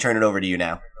 We're gonna turn it over to you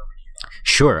now.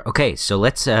 Sure. Okay. So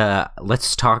let's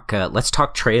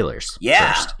talk trailers.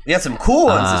 Yeah, first. We got some cool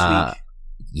ones this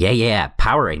week. Yeah.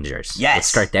 Power Rangers. Yes. Let's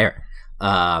start there.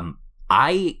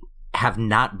 I have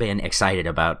not been excited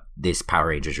about this Power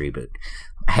Rangers reboot.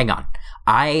 Hang on.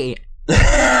 I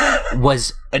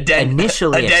was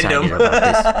initially excited about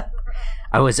this.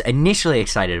 I was initially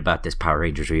excited about this Power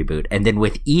Rangers reboot, and then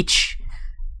with each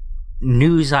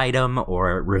news item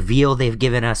or reveal they've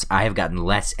given us, I have gotten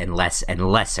less and less and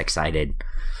less excited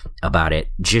about it,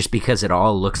 just because it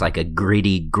all looks like a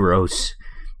gritty, gross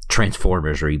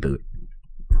Transformers reboot.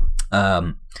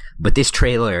 But this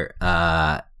trailer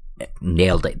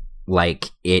nailed it.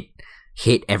 Like, it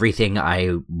hit everything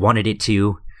I wanted it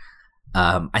to.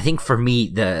 I think for me,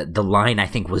 the line I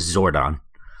think was Zordon.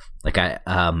 Like,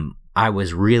 I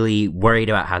was really worried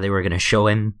about how they were going to show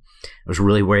him. I was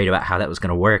really worried about how that was going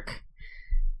to work.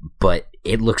 But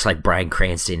it looks like Bryan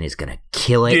Cranston is going to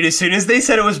kill it. Dude, as soon as they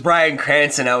said it was Bryan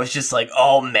Cranston, I was just like,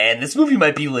 oh man, this movie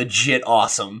might be legit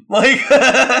awesome. Like,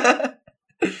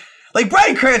 like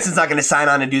Bryan Cranston's not going to sign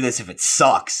on and do this if it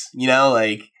sucks, you know?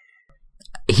 Like,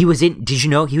 he was in, did you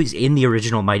know he was in the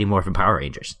original Mighty Morphin Power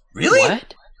Rangers? Really?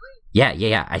 What?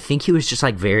 Yeah. I think he was just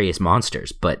like various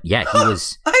monsters, but yeah, he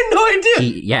was. I had no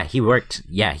idea. He worked.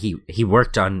 Yeah, he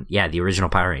worked on the original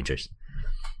Power Rangers.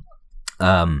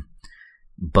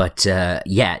 But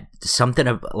yeah, something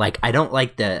of like, I don't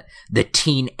like the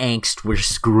teen angst where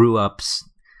screw ups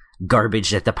garbage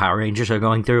that the Power Rangers are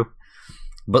going through.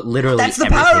 But literally, that's the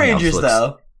Power Rangers,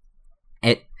 though.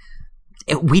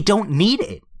 We don't need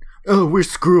it. Oh, we're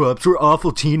screw ups. We're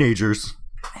awful teenagers.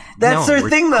 That's their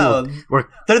thing, though.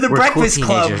 They're the Breakfast cool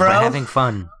Club, bro. We're having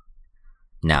fun.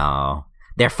 No,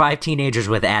 they're 5 teenagers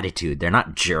with attitude. They're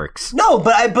not jerks. No,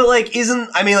 but I'm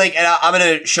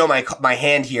gonna show my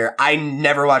hand here. I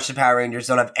never watched the Power Rangers.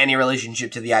 Don't have any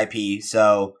relationship to the IP,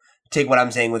 so take what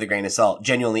I'm saying with a grain of salt.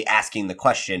 Genuinely asking the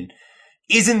question.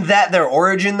 Isn't that their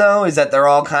origin, though? Is that they're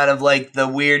all kind of like the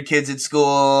weird kids at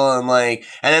school, and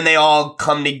then they all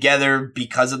come together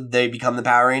because they become the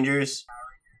Power Rangers?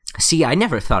 See, I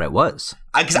never thought it was.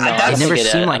 It never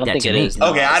seemed like that to me.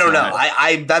 Okay, I don't know.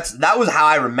 That was how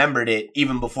I remembered it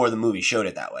even before the movie showed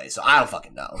it that way. So I don't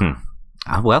fucking know.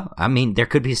 Well, I mean, there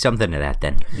could be something to that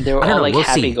then. They were all like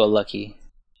happy-go-lucky.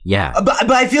 Yeah,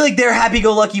 but I feel like they're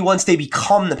happy-go-lucky once they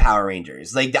become the Power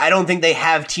Rangers. Like, I don't think they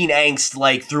have teen angst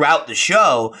like throughout the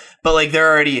show, but like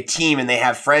they're already a team and they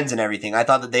have friends and everything. I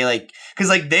thought that they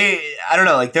I don't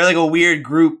know, like they're like a weird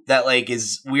group that like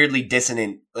is weirdly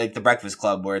dissonant, like the Breakfast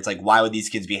Club, where it's like, why would these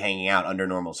kids be hanging out under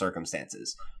normal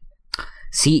circumstances?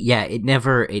 See, yeah, it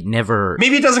never.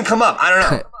 Maybe it doesn't come up. I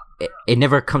don't know. It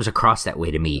never comes across that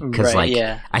way to me because,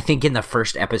 I think in the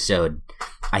first episode,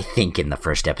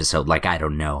 like, I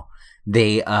don't know,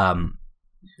 they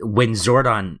when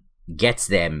Zordon gets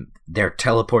them, they're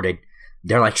teleported.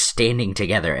 They're like standing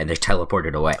together and they're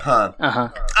teleported away. I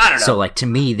don't know. So, like, to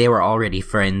me, they were already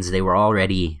friends. They were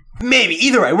already. Maybe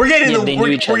either way, we're getting in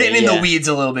the weeds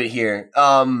a little bit here.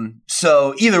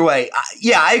 So either way,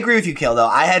 I agree with you, Kale. Though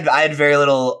I had very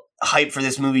little hype for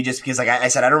this movie just because, like I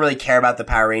said, I don't really care about the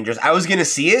Power Rangers. I was gonna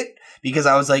see it because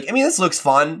I was like, I mean, this looks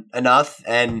fun enough,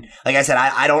 and like I said,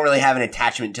 I don't really have an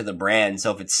attachment to the brand,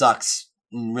 so if it sucks,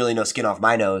 really no skin off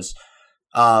my nose.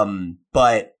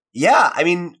 But yeah, I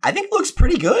mean, I think it looks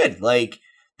pretty good. Like,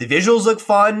 the visuals look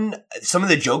fun. Some of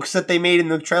the jokes that they made in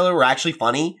the trailer were actually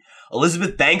funny.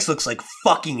 Elizabeth Banks looks like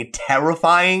fucking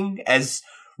terrifying as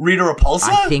Rita Repulsa.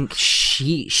 I think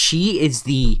she is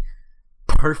the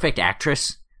perfect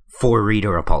actress for Rita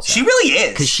Repulsa. She really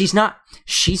is. Because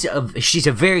she's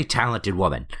a very talented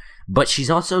woman, but she's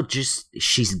also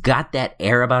she's got that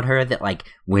air about her that, like,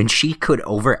 when she could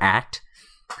overact,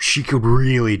 she could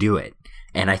really do it.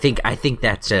 And I think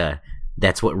that's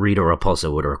what Rita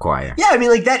Repulsa would require. Yeah, I mean,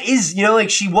 like, that is,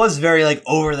 like, she was very, like,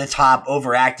 over-the-top,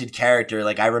 overacted character.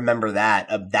 Like, I remember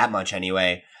that much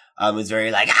anyway. It was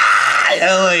very, like,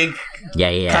 like...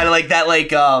 Yeah. Kind of like that,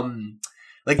 like,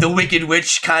 like the Wicked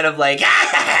Witch kind of like,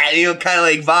 kind of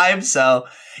like vibe. So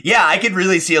yeah, I could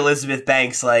really see Elizabeth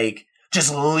Banks like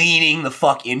just leaning the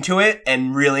fuck into it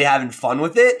and really having fun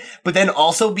with it, but then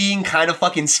also being kind of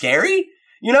fucking scary.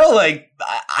 Like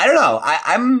I don't know.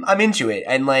 I'm into it,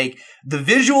 and like the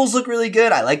visuals look really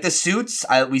good. I like the suits.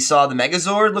 We saw the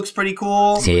Megazord looks pretty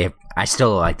cool. See, I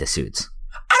still like the suits.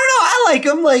 I don't know. I like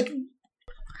them. Like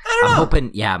I don't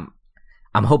know.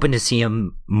 I'm hoping to see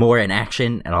him more in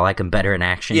action, and I like him better in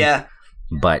action. Yeah,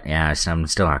 but yeah, I'm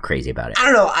still not crazy about it. I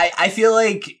don't know. I feel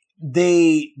like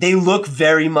they look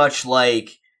very much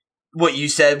like what you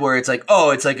said, where it's like,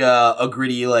 oh, it's like a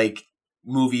gritty like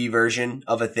movie version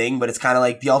of a thing, but it's kind of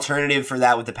like the alternative for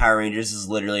that with the Power Rangers is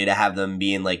literally to have them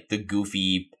be in like the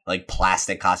goofy like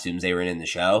plastic costumes they were in the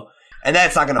show, and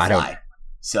that's not gonna fly.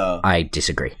 So I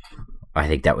disagree. I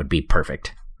think that would be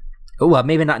perfect. Well,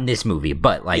 maybe not in this movie,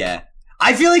 but like, yeah,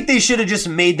 I feel like they should have just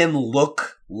made them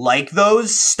look like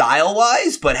those style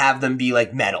wise, but have them be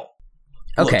like metal.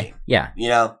 Okay, looking.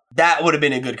 Yeah, that would have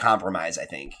been a good compromise, I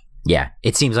think. Yeah,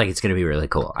 it seems like it's going to be really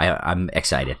cool. I'm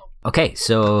excited. Okay,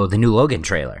 so the new Logan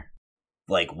trailer.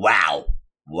 Like, wow,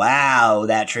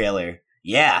 that trailer.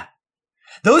 Yeah.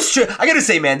 I gotta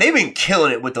say, man, they've been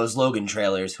killing it with those Logan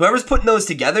trailers. Whoever's putting those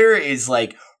together is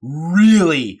like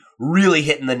really, really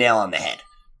hitting the nail on the head.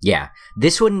 Yeah,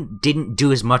 this one didn't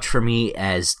do as much for me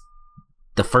as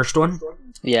the first one.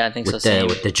 Yeah, I think with so.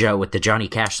 With the Johnny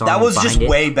Cash song. That was just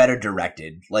way better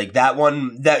directed. Like that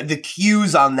one, the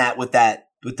cues on that with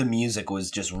the music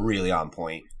was just really on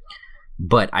point.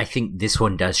 But I think this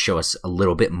one does show us a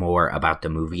little bit more about the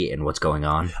movie and what's going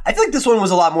on. I feel like this one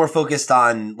was a lot more focused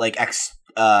on like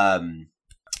X23.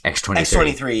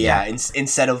 X23, yeah.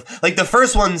 Instead of like the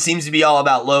first one seems to be all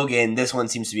about Logan, this one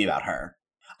seems to be about her.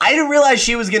 I didn't realize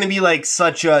she was going to be like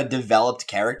such a developed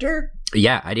character.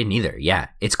 Yeah, I didn't either. Yeah,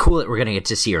 it's cool that we're going to get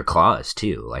to see her claws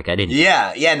too. Like I didn't.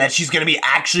 Yeah, and that she's going to be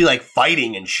actually like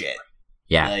fighting and shit.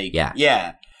 Yeah, like,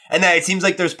 yeah, and that it seems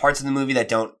like there's parts of the movie that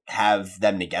don't have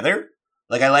them together.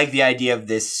 Like I like the idea of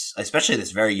this, especially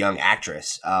this very young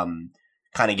actress, kind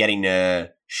of getting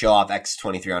to show off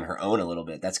X23 on her own a little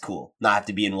bit. That's cool. Not have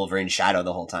to be in Wolverine's shadow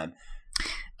the whole time.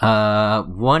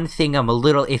 One thing I'm a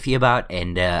little iffy about,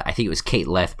 and I think it was Kate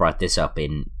Leth brought this up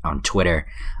on Twitter,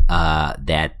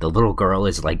 that the little girl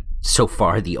is like so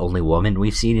far the only woman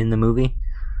we've seen in the movie.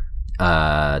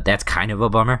 That's kind of a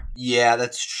bummer. Yeah,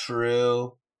 that's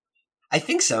true. I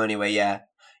think so anyway, yeah.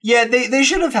 Yeah, they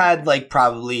should have had like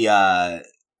probably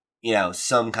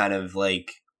some kind of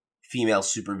like female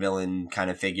supervillain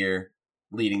kind of figure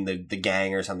leading the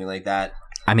gang or something like that.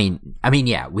 I mean,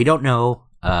 yeah, we don't know.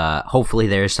 Hopefully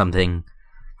there's something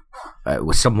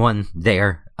with someone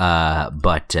there.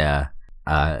 But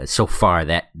so far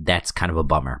that's kind of a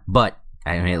bummer. But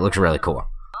I mean, it looks really cool.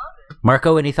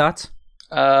 Marco, any thoughts?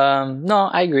 No,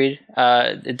 I agreed.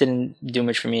 It didn't do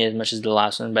much for me as much as the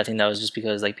last one, but I think that was just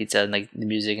because, like Pete said, like the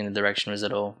music and the direction was a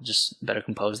little just better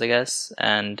composed, I guess.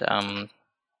 And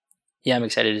yeah, I'm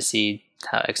excited to see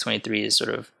how X23 is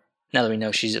sort of, now that we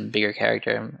know she's a bigger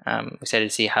character, I'm excited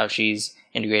to see how she's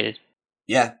integrated.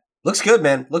 Yeah, looks good,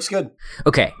 man. Looks good.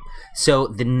 Okay, so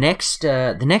the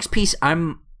next piece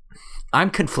I'm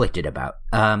conflicted about.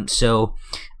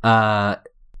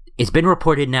 It's been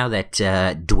reported now that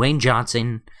Dwayne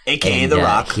Johnson, aka The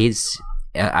Rock,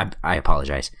 I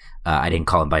apologize. I didn't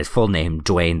call him by his full name,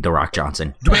 Dwayne The Rock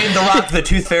Johnson. Dwayne The Rock, the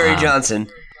Tooth Fairy Johnson.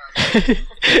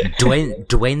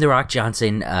 Dwayne The Rock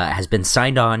Johnson has been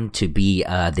signed on to be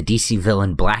the DC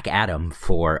villain Black Adam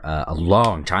for a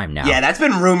long time now. Yeah, that's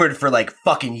been rumored for like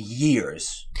fucking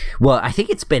years. Well, I think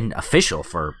it's been official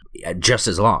for just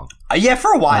as long. Yeah,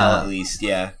 for a while at least,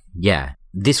 yeah. Yeah.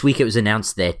 This week it was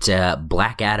announced that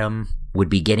Black Adam would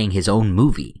be getting his own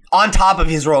movie. On top of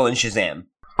his role in Shazam.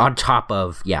 On top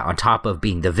of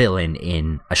being the villain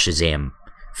in a Shazam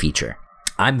feature.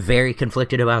 I'm very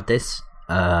conflicted about this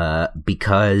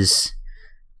because,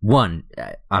 one,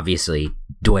 obviously,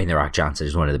 Dwayne The Rock Johnson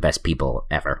is one of the best people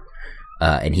ever.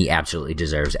 And he absolutely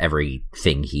deserves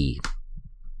everything he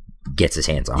gets his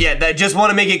hands on. Yeah, just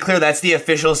want to make it clear that's the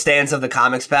official stance of the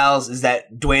Comics Pals, is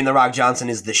that Dwayne The Rock Johnson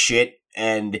is the shit.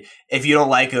 And if you don't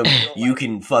like him, you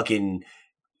can fucking...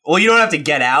 Well, you don't have to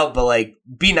get out, but, like,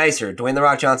 be nicer. Dwayne The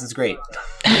Rock Johnson's great.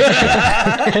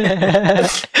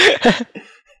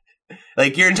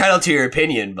 Like, you're entitled to your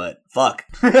opinion, but fuck.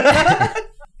 I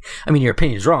mean, your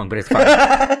opinion's wrong, but it's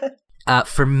fine.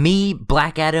 For me,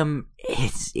 Black Adam,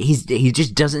 he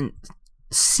just doesn't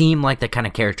seem like the kind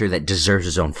of character that deserves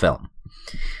his own film.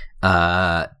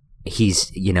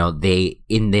 He's,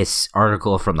 in this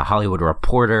article from the Hollywood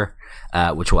Reporter,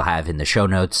 which we'll have in the show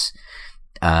notes,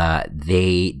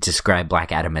 they describe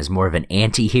Black Adam as more of an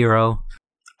anti-hero.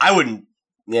 I wouldn't.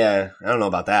 Yeah, I don't know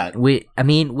about that.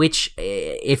 Which,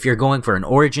 if you're going for an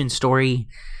origin story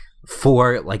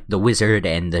for like the Wizard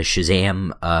and the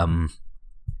Shazam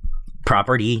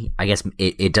property, I guess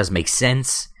it does make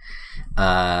sense.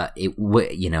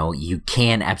 You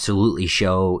can absolutely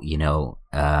show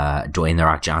Dwayne The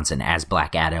Rock Johnson as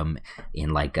Black Adam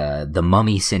in like the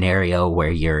Mummy scenario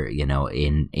where you're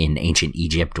in ancient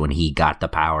Egypt when he got the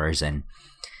powers and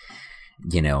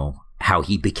how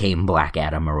he became Black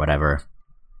Adam or whatever.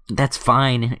 That's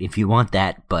fine if you want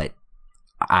that, but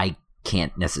I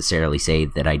can't necessarily say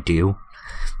that I do.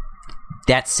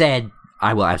 That said,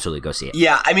 I will absolutely go see it.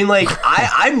 Yeah, I mean, like,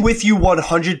 I'm with you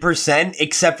 100%,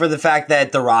 except for the fact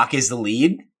that The Rock is the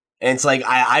lead. And it's like,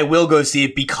 I will go see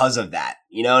it because of that,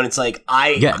 and it's like,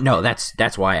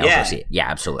 that's why I'll go see it. Yeah,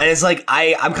 absolutely. And it's like,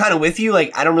 I'm kind of with you.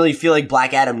 Like, I don't really feel like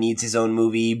Black Adam needs his own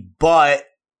movie, but,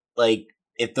 like,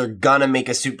 if they're gonna make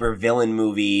a super villain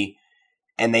movie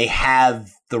and they have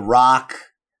The Rock,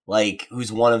 like,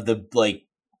 who's one of the, like,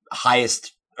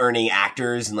 highest earning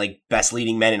actors and, like, best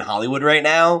leading men in Hollywood right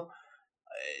now,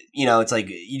 it's like,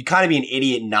 you'd kind of be an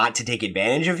idiot not to take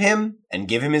advantage of him and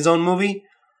give him his own movie.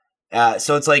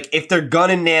 So it's like, if they're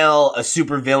gonna nail a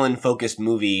super villain focused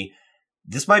movie,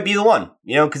 this might be the one,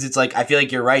 because it's like, I feel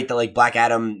like you're right that like Black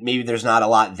Adam, maybe there's not a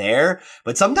lot there,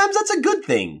 but sometimes that's a good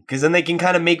thing, because then they can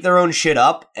kind of make their own shit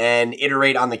up and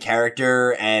iterate on the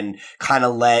character and kind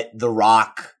of let The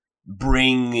Rock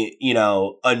bring,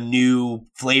 a new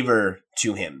flavor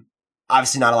to him.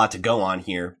 Obviously not a lot to go on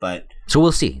here, but... So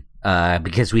we'll see,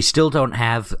 because we still don't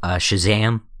have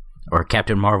Shazam or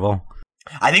Captain Marvel.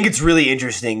 I think it's really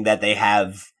interesting that they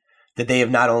have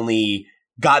not only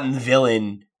gotten the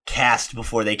villain cast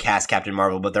before they cast Captain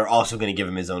Marvel, but they're also going to give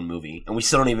him his own movie, and we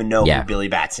still don't even know who Billy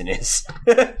Batson is.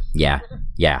 Yeah.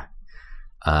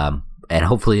 And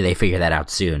hopefully they figure that out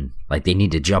soon. Like, they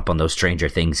need to jump on those Stranger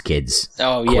Things kids.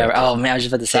 Oh yeah. Quick. Oh man, I was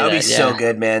just about to say that. That would be so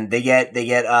good, man. They get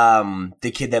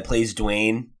the kid that plays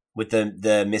Dwayne with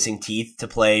the missing teeth to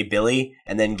play Billy,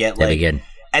 and then get That'd be good.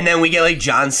 And then we get like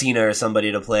John Cena or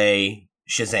somebody to play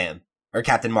Shazam or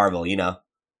Captain Marvel.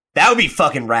 That would be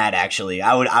fucking rad. Actually,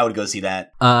 I would go see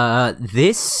that.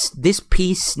 This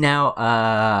piece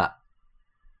now.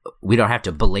 We don't have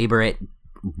to belabor it,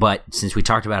 but since we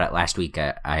talked about it last week,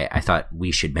 I thought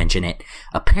we should mention it.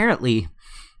 Apparently,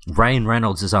 Ryan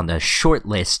Reynolds is on the short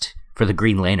list for the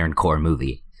Green Lantern Corps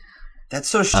movie. That's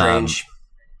so strange.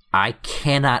 I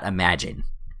cannot imagine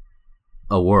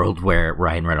a world where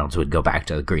Ryan Reynolds would go back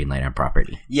to the Green Lantern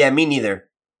property. Yeah, me neither.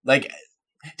 Like,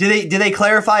 did they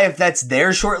clarify if that's their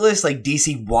shortlist? Like,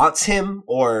 DC wants him,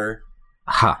 or?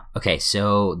 Okay,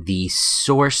 so the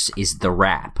source is The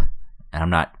Wrap. And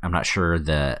I'm not sure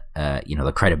the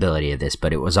the credibility of this,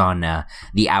 but it was on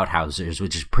the Outhousers,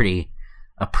 which is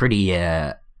a pretty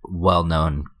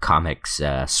well-known comics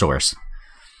source.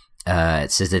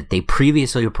 It says that they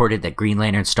previously reported that Green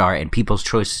Lantern star and People's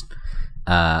Choice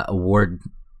Award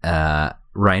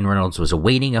Ryan Reynolds was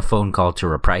awaiting a phone call to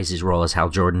reprise his role as Hal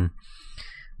Jordan,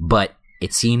 but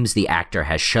it seems the actor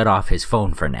has shut off his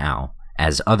phone for now,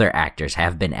 as other actors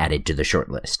have been added to the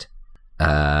shortlist.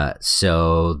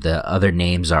 So the other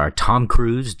names are Tom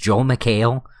Cruise, Joel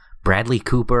McHale, Bradley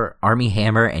Cooper, Armie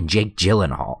Hammer, and Jake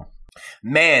Gyllenhaal.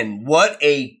 Man, what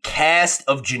a cast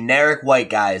of generic white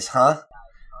guys, huh?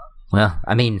 Well,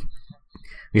 I mean,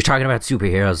 you're talking about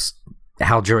superheroes.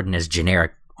 Hal Jordan is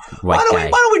generic white guy. Why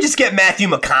don't we just get Matthew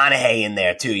McConaughey in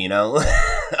there too? No,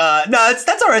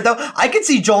 that's all right though. I could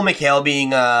see Joel McHale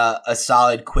being a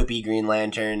solid quippy Green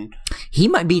Lantern. He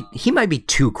might be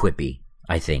too quippy,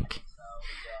 I think.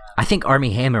 I think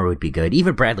Armie Hammer would be good.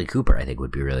 Even Bradley Cooper, I think,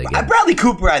 would be really good. Bradley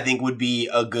Cooper, I think, would be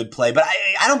a good play. But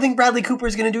I don't think Bradley Cooper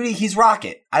is going to do it. He's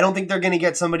Rocket. I don't think they're going to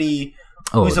get somebody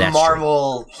who's a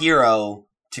Marvel hero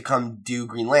to come do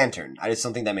Green Lantern. I just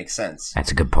don't think that makes sense.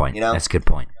 That's a good point. That's a good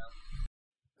point.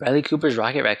 Bradley Cooper's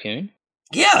Rocket Raccoon?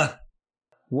 Yeah.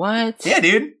 What? Yeah,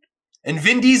 dude. And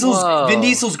Vin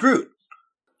Diesel's Groot.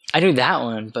 I knew that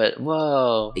one, but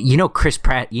whoa. Chris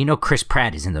Pratt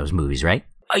is in those movies, right?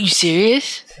 Are you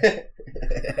serious? What,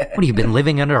 have you been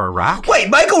living under a rock? Wait,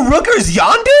 Michael Rooker's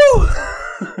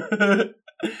Yondu?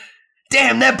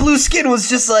 Damn, that blue skin was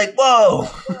just like, whoa.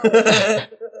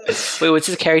 Wait, what's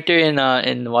his character in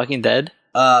The Walking Dead?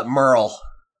 Merle.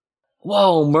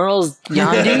 Whoa, Merle's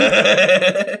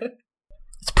Yondu?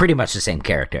 It's pretty much the same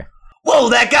character. Whoa,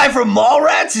 that guy from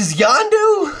Mallrats is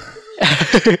Yondu?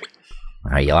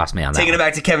 All right, you lost me on that. Taking it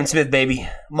back to Kevin Smith, baby.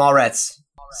 Mallrats.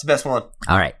 It's the best one.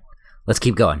 All right. Let's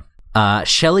keep going.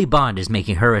 Shelley Bond is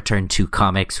making her return to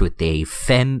comics with a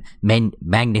Femme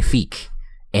Magnifique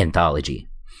anthology.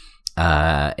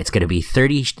 It's going to be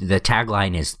 30. The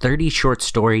tagline is 30 short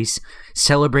stories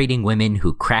celebrating women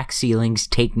who crack ceilings,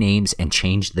 take names, and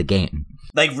change the game.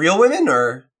 Like real women,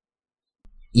 or?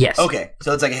 Yes. Okay,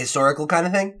 so it's like a historical kind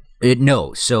of thing?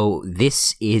 No, so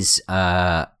this is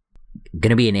going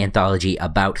to be an anthology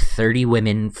about 30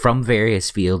 women from various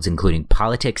fields, including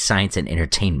politics, science, and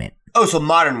entertainment. Oh, so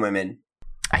modern women.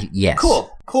 Yes.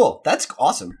 Cool. That's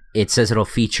awesome. It says it'll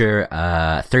feature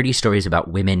 30 stories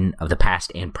about women of the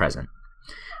past and present.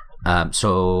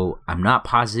 So I'm not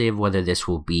positive whether this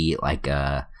will be like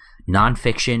a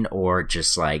nonfiction or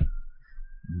just like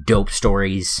dope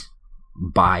stories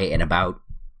by and about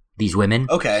these women.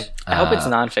 Okay. I hope it's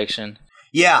nonfiction.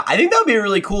 Yeah, I think that would be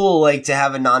really cool, like, to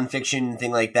have a nonfiction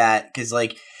thing like that, because,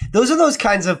 like, those are those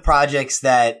kinds of projects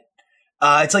that,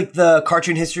 it's like the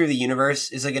Cartoon History of the Universe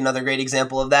is, like, another great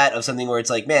example of that, of something where it's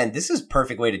like, man, this is a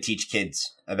perfect way to teach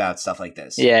kids about stuff like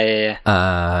this.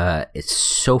 Yeah. It's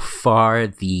so far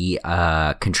the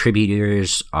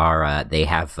contributors are they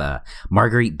have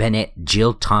Marguerite Bennett,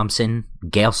 Jill Thompson,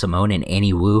 Gail Simone, and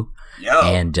Annie Wu. Yo,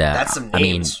 and that's some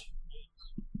names.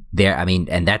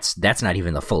 And that's not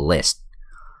even the full list.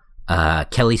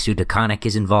 Kelly Sue DeConnick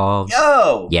is involved.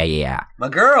 Yo! Yeah. My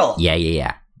girl!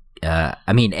 Yeah.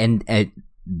 And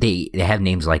they have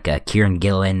names like Kieran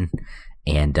Gillen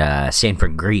and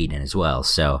Sanford Greene as well.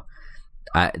 So,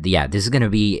 this is going to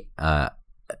be an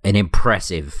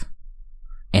impressive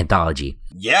anthology.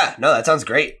 Yeah, no, that sounds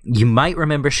great. You might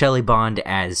remember Shelley Bond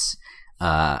as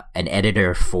an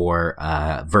editor for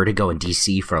Vertigo and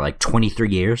DC for like 23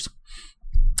 years.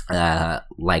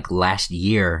 Like last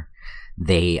year,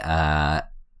 they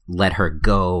let her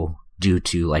go due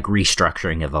to like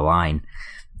restructuring of the line,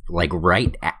 like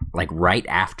right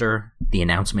after the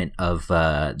announcement of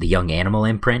the Young Animal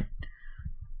imprint.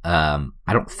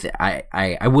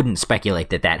 I wouldn't speculate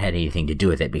that had anything to do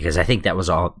with it, because I think that was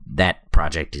all, that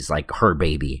project is like her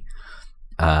baby.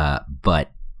 Yeah.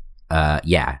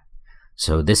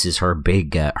 So this is her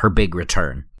big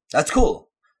return. That's cool.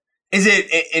 Is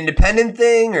it an independent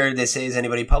thing, or they say, is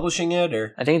anybody publishing it,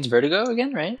 or? I think it's Vertigo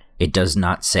again, right? It does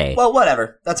not say. Well,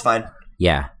 whatever. That's fine.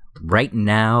 Yeah. Right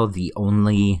now,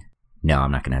 no,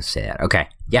 I'm not going to say that. Okay.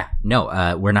 Yeah.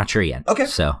 No, we're not sure yet. Okay.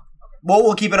 So. Well,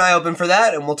 we'll keep an eye open for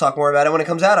that, and we'll talk more about it when it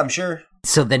comes out, I'm sure.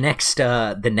 So the next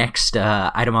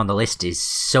item on the list is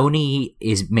Sony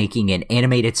is making an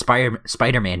animated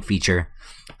Spider-Man feature,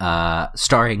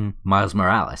 starring Miles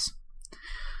Morales.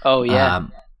 Oh yeah.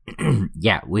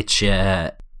 Yeah, which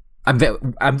I'm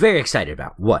very excited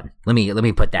about. One, let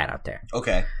me put that out there.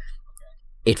 Okay.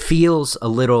 It feels a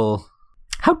little.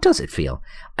 How does it feel?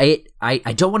 I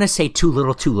don't want to say too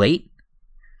little, too late,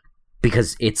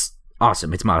 because it's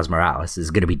awesome. It's Miles Morales. It's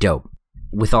going to be dope.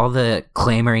 With all the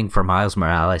clamoring for Miles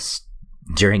Morales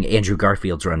during Andrew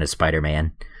Garfield's run as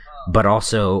Spider-Man, but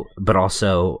also.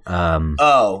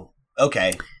 Oh,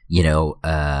 okay. You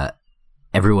know,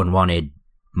 everyone wanted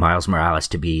Miles Morales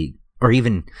to be, or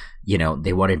even, you know,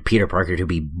 they wanted Peter Parker to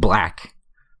be black,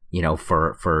 you know,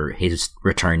 for his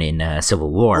return in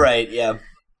Civil War. Right, yeah.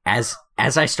 As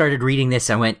I started reading this,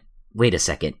 I went, wait a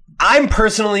second. I'm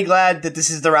personally glad that this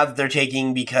is the route that they're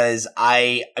taking, because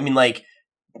I mean, like,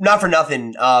 not for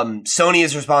nothing, Sony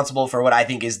is responsible for what I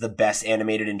think is the best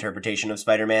animated interpretation of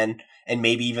Spider-Man, and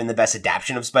maybe even the best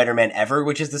adaptation of Spider-Man ever,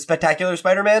 which is the Spectacular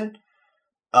Spider-Man.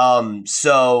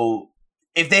 So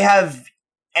if they have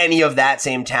any of that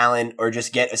same talent, or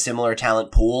just get a similar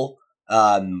talent pool,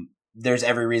 there's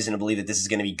every reason to believe that this is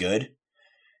going to be good.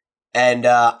 And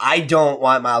I don't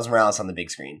want Miles Morales on the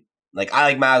big screen. Like, I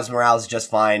like Miles Morales just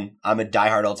fine. I'm a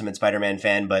diehard Ultimate Spider-Man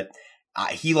fan, but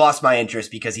he lost my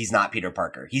interest because he's not Peter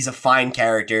Parker. He's a fine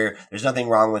character. There's nothing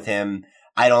wrong with him.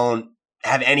 I don't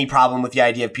have any problem with the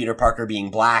idea of Peter Parker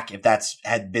being black, if that's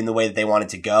had been the way that they wanted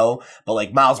to go. But,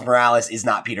 like, Miles Morales is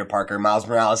not Peter Parker. Miles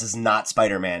Morales is not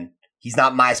Spider-Man. He's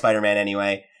not my Spider-Man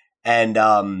anyway. And,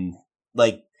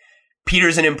 like,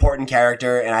 Peter's an important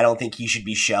character, and I don't think he should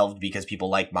be shelved because people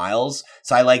like Miles.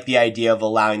 So I like the idea of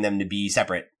allowing them to be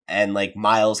separate. And, like,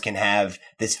 Miles can have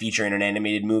this feature in an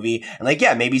animated movie. And, like,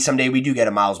 yeah, maybe someday we do get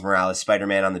a Miles Morales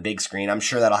Spider-Man on the big screen. I'm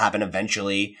sure that'll happen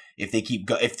eventually if they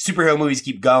if superhero movies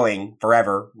keep going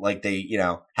forever, like they, you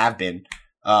know, have been.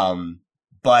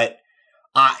 But,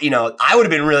 you know, I would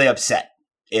have been really upset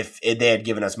if they had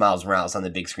given us Miles Morales on the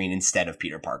big screen instead of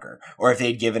Peter Parker. Or if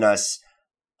they'd given us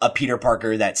a Peter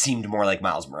Parker that seemed more like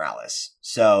Miles Morales.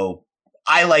 So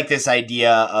I like this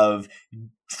idea of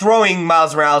throwing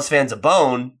Miles Morales fans a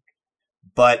bone,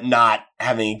 but not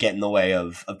having it get in the way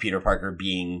of Peter Parker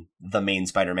being the main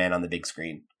Spider-Man on the big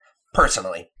screen.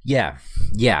 personally. Yeah,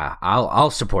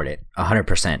 I'll support it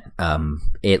 100%.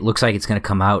 It looks like it's going to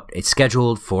come out. It's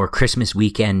scheduled for Christmas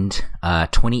weekend,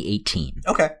 2018.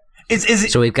 Okay. Is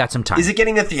it? So we've got some time. Is it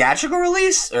getting a theatrical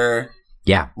release or?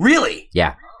 Yeah. Really?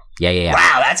 Yeah.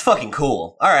 Wow, that's fucking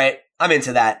cool. All right, I'm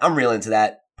into that. I'm real into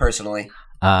that personally.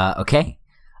 Okay.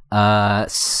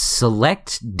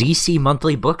 Select DC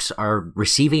monthly books are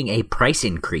receiving a price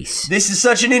increase. This is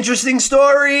such an interesting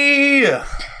story.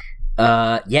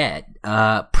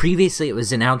 Previously it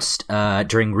was announced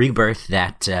during Rebirth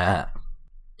that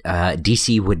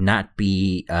DC would not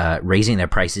be raising their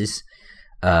prices.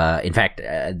 In fact,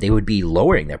 they would be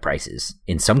lowering their prices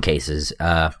in some cases.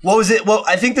 What was it? Well,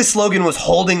 I think the slogan was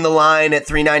holding the line at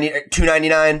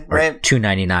 $2.99, right?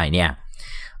 $2.99, yeah.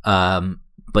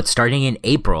 But starting in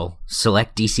April,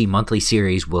 select DC monthly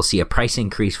series will see a price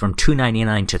increase from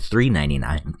 $2.99 to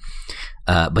 $3.99.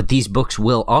 But these books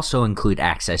will also include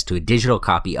access to a digital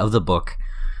copy of the book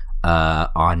a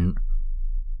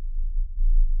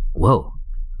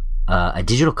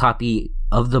digital copy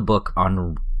of the book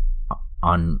on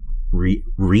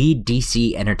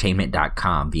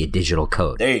readdcentertainment.com via digital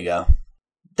code. There you go.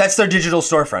 That's their digital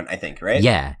storefront, I think, right?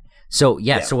 Yeah. So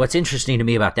what's interesting to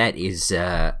me about that is,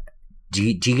 do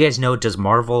you guys know, does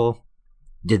Marvel,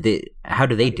 how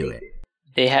do they do it?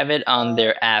 They have it on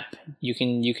their app. You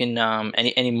can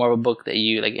any Marvel book that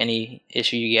you like, any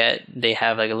issue you get, they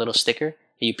have like a little sticker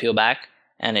that you peel back,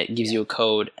 and it gives you a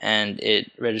code, and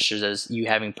it registers as you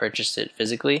having purchased it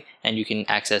physically, and you can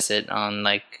access it on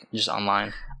like just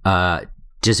online.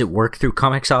 Does it work through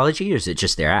Comixology, or is it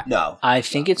just their app? No, I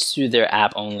think it's through their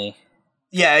app only.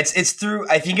 Yeah, it's through.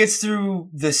 I think it's through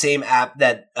the same app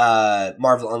that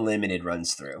Marvel Unlimited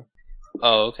runs through.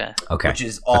 Oh, okay. Which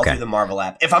is all through the Marvel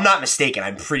app. If I'm not mistaken,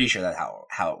 I'm pretty sure that's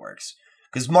how it works.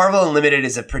 Because Marvel Unlimited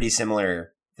is a pretty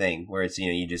similar thing, where it's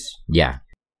you just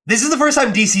This is the first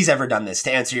time DC's ever done this.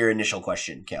 To answer your initial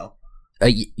question, Kale.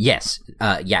 Yes.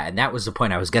 And that was the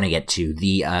point I was going to get to.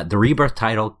 The Rebirth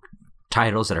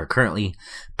titles that are currently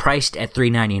priced at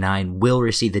 $3.99 will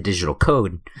receive the digital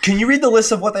code. Can you read the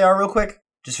list of what they are real quick,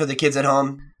 just for the kids at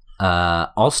home?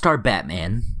 All-Star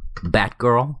Batman,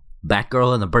 Batgirl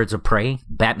and the Birds of Prey,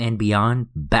 Batman Beyond,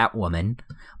 Batwoman,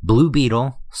 Blue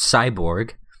Beetle,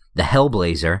 Cyborg, The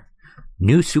Hellblazer,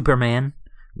 New Superman,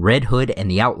 Red Hood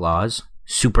and the Outlaws,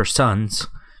 Super Sons,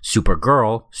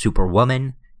 Supergirl,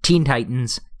 Superwoman, Teen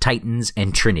Titans, Titans,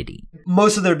 and Trinity.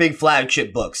 Most of their big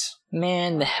flagship books.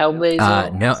 Man, the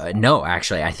Hellblazer. No,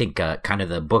 actually, I think kind of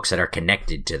the books that are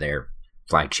connected to their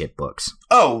flagship books.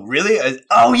 Oh, really?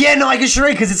 Oh, yeah, no, I guess you're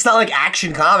right, because it's not like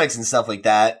Action Comics and stuff like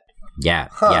that. Yeah.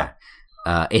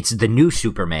 It's the New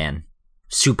Superman,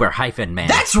 Super-Man.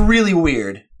 That's really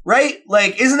weird, right?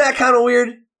 Like, isn't that kind of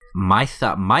weird? My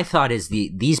thought is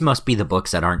these must be the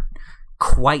books that aren't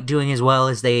quite doing as well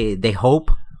as they hope,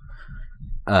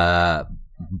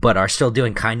 but are still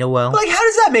doing kind of well. Like, how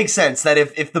does that make sense? That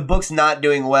if the book's not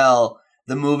doing well,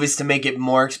 the move is to make it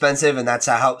more expensive, and that's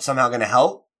somehow going to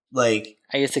help? Like,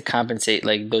 I guess to compensate,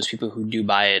 like, those people who do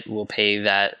buy it will pay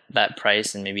that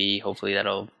price, and maybe hopefully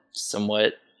that'll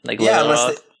somewhat like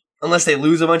unless they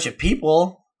lose a bunch of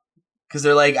people, because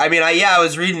they're like, I mean, I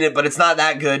was reading it, but it's not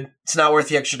that good. It's not worth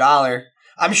the extra $1.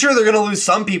 I'm sure they're going to lose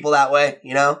some people that way,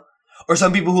 or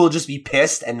some people who will just be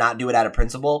pissed and not do it out of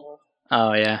principle.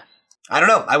 Oh yeah, I don't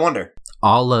know. I wonder.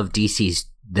 All of DC's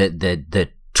the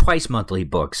twice monthly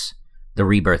books, the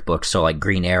Rebirth books, so like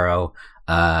Green Arrow,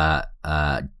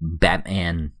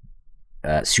 Batman,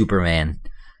 Superman,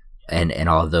 and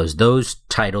all of those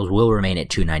titles will remain at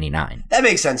 $2.99. That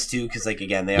makes sense too, because like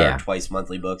again, they are twice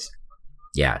monthly books.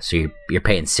 Yeah, so you're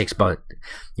paying $6.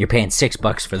 You're paying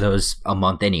 $6 for those a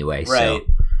month anyway. Right.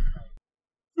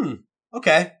 So.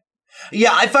 Okay. Yeah,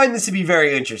 I find this to be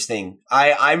very interesting.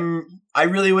 I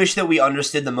really wish that we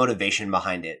understood the motivation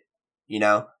behind it.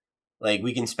 Like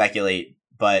we can speculate,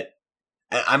 but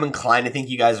I'm inclined to think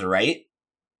you guys are right.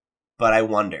 But I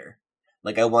wonder.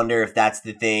 Like, I wonder if that's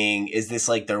the thing. Is this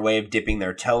like their way of dipping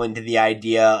their toe into the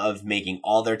idea of making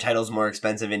all their titles more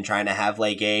expensive and trying to have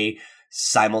like a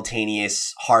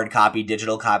simultaneous hard copy,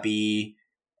 digital copy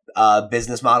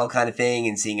business model kind of thing,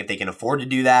 and seeing if they can afford to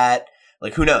do that?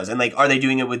 Like, who knows? And like, are they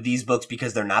doing it with these books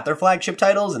because they're not their flagship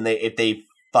titles, and if they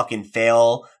fucking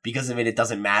fail because of it, it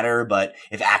doesn't matter? But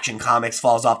if Action Comics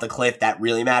falls off the cliff, that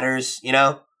really matters.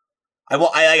 I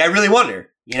really wonder.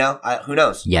 Who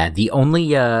knows? Yeah, the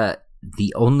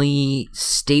only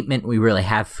statement we really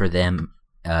have for them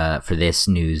for this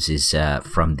news is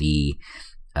from the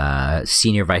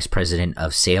senior vice president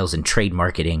of sales and trade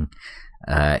marketing.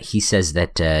 He says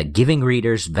that giving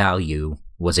readers value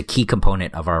was a key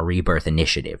component of our Rebirth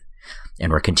initiative.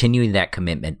 and we're continuing that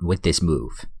commitment with this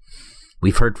move.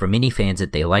 We've heard from many fans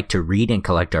that they like to read and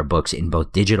collect our books in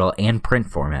both digital and print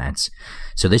formats,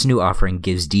 so this new offering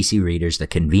gives DC readers the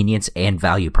convenience and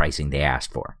value pricing they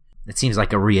asked for. It seems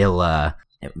like a real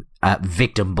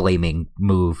victim-blaming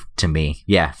move to me.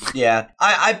 Yeah. Yeah.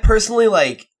 I personally,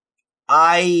 like,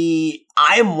 I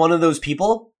am one of those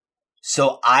people,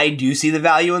 so I do see the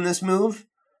value in this move.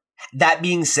 That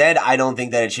being said, I don't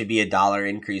think that it should be $1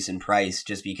 increase in price,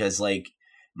 just because, like,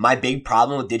 my big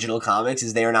problem with digital comics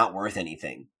is they are not worth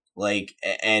anything. Like,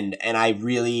 and I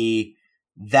really,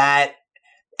 that,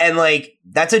 and like,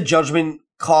 that's a judgment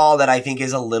call that I think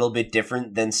is a little bit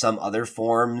different than some other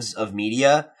forms of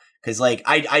media. Cause like,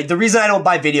 I the reason I don't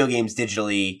buy video games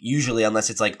digitally, usually, unless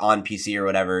it's like on PC or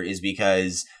whatever, is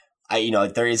because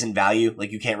there isn't value.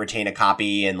 Like, you can't retain a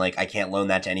copy, and like, I can't loan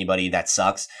that to anybody. That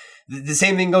sucks. The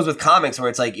same thing goes with comics, where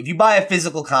it's like, if you buy a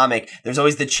physical comic, there's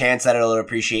always the chance that it'll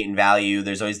appreciate in value.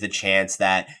 There's always the chance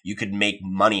that you could make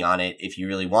money on it if you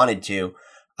really wanted to.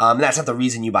 That's not the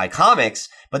reason you buy comics.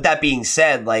 But that being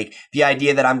said, like, the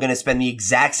idea that I'm going to spend the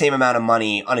exact same amount of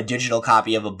money on a digital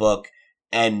copy of a book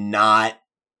and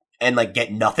like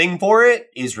get nothing for it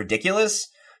is ridiculous.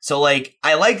 So like,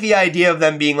 I like the idea of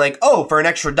them being like, oh, for an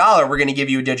extra $1, we're going to give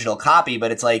you a digital copy.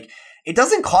 But it's like, it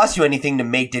doesn't cost you anything to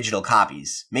make digital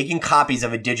copies. Making copies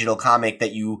of a digital comic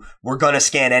that you were going to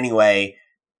scan anyway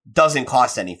doesn't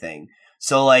cost anything.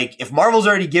 So, like, if Marvel's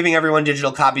already giving everyone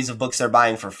digital copies of books they're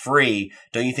buying for free,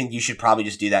 don't you think you should probably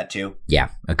just do that too? Yeah,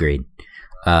 agreed.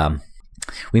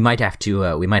 We might have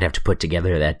to put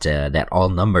together that all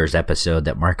numbers episode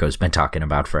that Marco's been talking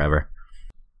about forever.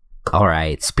 All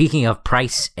right. Speaking of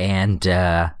price and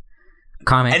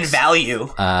comics and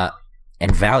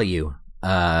value,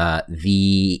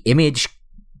 the Image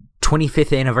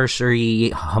 25th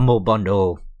anniversary Humble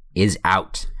Bundle is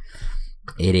out.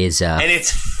 It is, and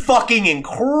it's fucking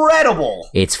incredible.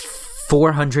 It's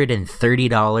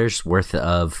 $430 worth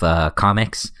of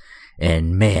comics,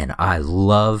 and man, I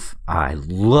love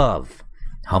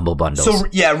Humble Bundles. So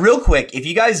yeah, real quick, if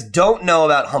you guys don't know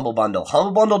about Humble Bundle,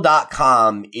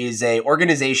 humblebundle.com is a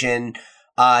organization,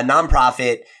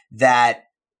 nonprofit that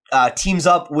teams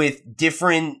up with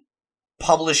different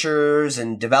publishers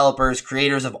and developers,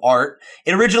 creators of art.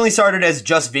 It originally started as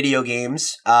just video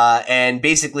games, and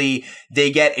basically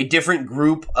they get a different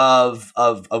group of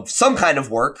some kind of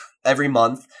work every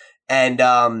month, and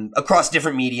across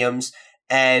different mediums,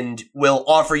 and will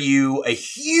offer you a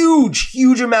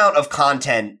huge amount of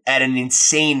content at an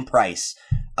insane price.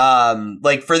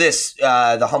 Like for this,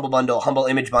 the Humble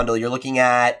Image Bundle, you're looking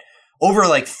at over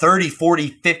like 30, 40,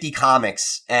 50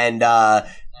 comics, and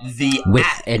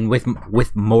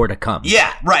with more to come.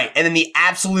 Yeah, right. And then the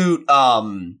absolute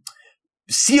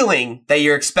ceiling that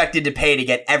you're expected to pay to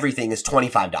get everything is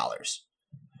 $25.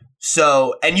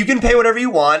 So, and you can pay whatever you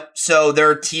want. So there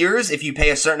are tiers. If you pay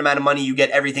a certain amount of money, you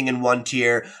get everything in one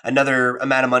tier. Another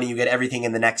amount of money, you get everything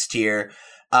in the next tier.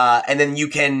 And then you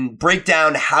can break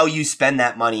down how you spend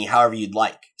that money however you'd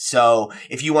like. So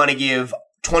if you want to give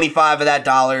 25 of that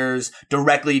dollars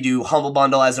directly to Humble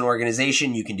Bundle as an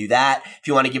organization, you can do that. If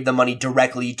you want to give the money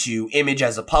directly to Image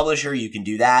as a publisher, you can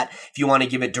do that. If you want to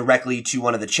give it directly to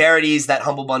one of the charities that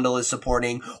Humble Bundle is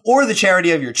supporting, or the charity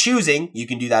of your choosing, you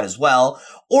can do that as well.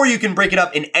 Or you can break it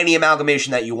up in any amalgamation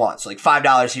that you want. So like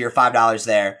 $5 here, $5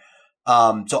 there.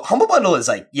 So Humble Bundle is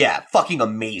like, yeah, fucking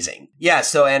amazing. Yeah.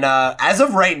 So, and, as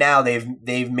of right now,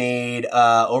 they've made,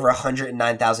 over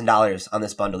 $109,000 on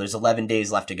this bundle. There's 11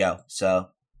 days left to go. So,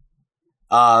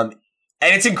 and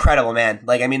it's incredible, man.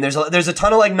 Like, I mean, there's a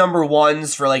ton of like number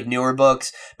ones for like newer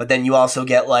books, but then you also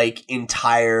get like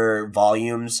entire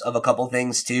volumes of a couple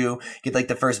things too. You get like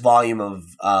the first volume of,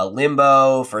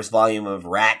 Limbo, first volume of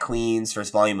Rat Queens,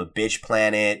 first volume of Bitch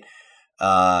Planet,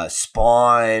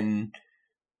 Spawn,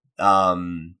 all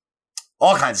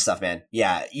kinds of stuff, man.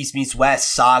 Yeah, East Meets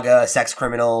West, Saga, Sex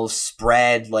Criminals,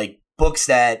 Spread, like books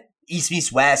that East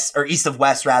Meets West, or East of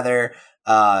West rather,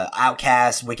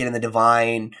 Outcast, Wicked and the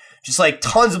Divine, just like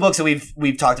tons of books that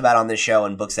we've talked about on this show,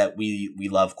 and books that we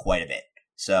love quite a bit.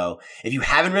 So if you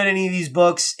haven't read any of these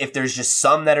books, if there's just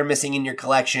some that are missing in your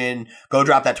collection, go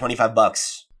drop that $25.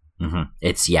 Mm-hmm.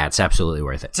 It's absolutely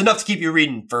worth it. It's enough to keep you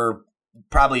reading for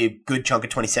probably a good chunk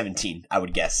of 2017, I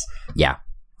would guess. Yeah.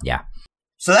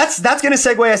 So that's going to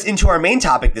segue us into our main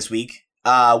topic this week,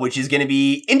 which is going to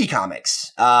be indie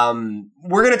comics.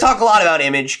 We're going to talk a lot about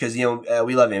Image because,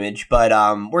 we love Image, but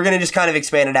we're going to just kind of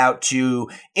expand it out to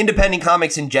independent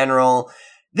comics in general.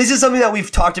 This is something that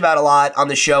we've talked about a lot on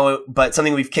the show, but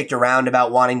something we've kicked around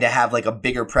about wanting to have like a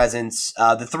bigger presence.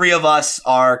 The three of us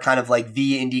are kind of like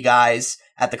the indie guys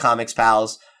at the Comics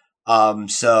Pals.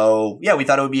 So yeah, we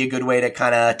thought it would be a good way to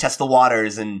kind of test the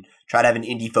waters and try to have an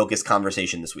indie focused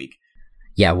conversation this week.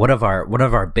 Yeah, one of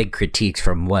our big critiques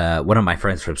from one of my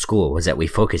friends from school was that we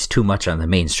focused too much on the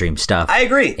mainstream stuff. I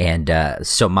agree. And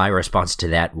so my response to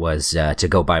that was to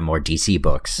go buy more DC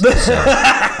books.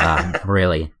 So,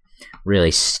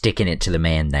 really sticking it to the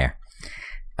man there.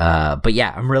 But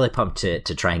yeah, I'm really pumped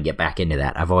to try and get back into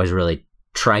that. I've always really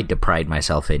tried to pride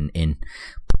myself in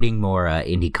putting more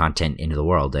indie content into the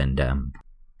world, and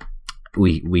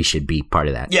we should be part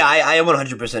of that. Yeah, I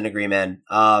 100% agree, man.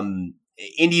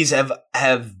 Indies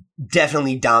have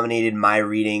definitely dominated my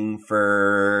reading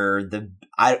for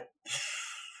I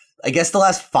guess the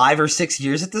last 5 or 6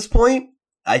 years at this point.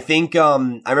 I think I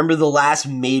remember the last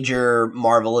major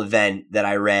Marvel event that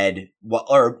I read,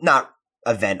 or not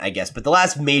event, I guess, but the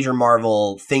last major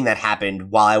Marvel thing that happened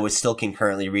while I was still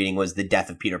concurrently reading was the death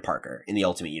of Peter Parker in the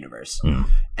Ultimate Universe.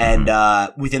 And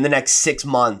within the next 6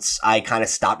 months, I kind of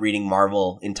stopped reading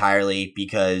Marvel entirely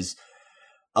because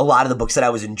a lot of the books that I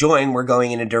was enjoying were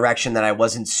going in a direction that I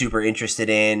wasn't super interested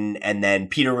in. And then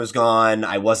Peter was gone.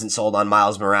 I wasn't sold on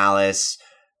Miles Morales.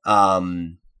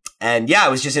 And yeah, I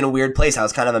was just in a weird place. I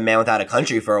was kind of a man without a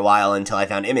country for a while until I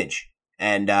found Image.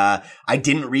 And I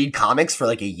didn't read comics for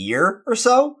like a year or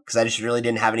so because I just really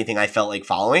didn't have anything I felt like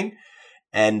following.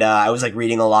 And I was like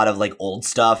reading a lot of like old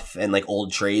stuff and like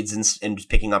old trades and just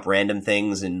picking up random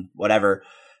things and whatever.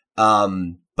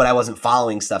 But I wasn't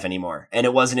following stuff anymore. And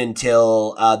it wasn't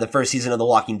until the first season of The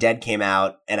Walking Dead came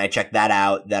out and I checked that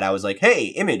out that I was like, hey,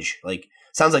 Image, like,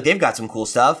 sounds like they've got some cool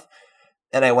stuff.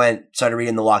 And I started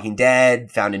reading The Walking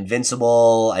Dead, found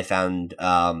Invincible. I found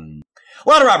a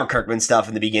lot of Robert Kirkman stuff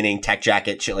in the beginning, Tech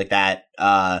Jacket, shit like that.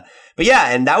 But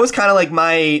yeah, and that was kind of like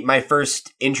my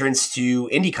first entrance to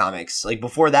indie comics. Like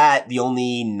before that, the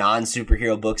only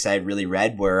non-superhero books I had really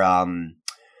read were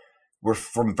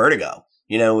from Vertigo.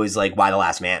 You know, it was like Y the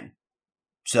Last Man.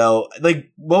 So,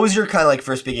 like, what was your kind of like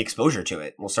first big exposure to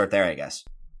it? We'll start there, I guess.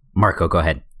 Marco, go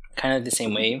ahead. Kind of the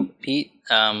same way, Pete.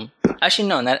 Actually,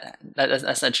 no,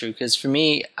 that's not true. Because for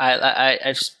me,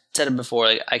 I've said it before.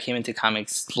 Like, I came into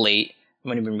comics late.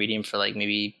 I've only been reading for like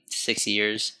maybe 6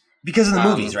 years. Because of the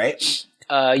movies, right?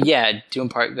 Yeah, doing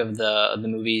part of the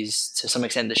movies, to some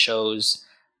extent the shows,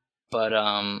 but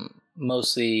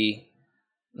mostly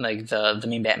like the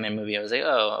main Batman movie. I was like,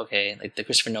 oh, okay, like the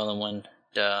Christopher Nolan one,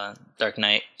 the Dark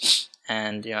Knight,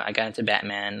 and I got into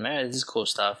Batman. Man, this is cool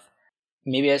stuff.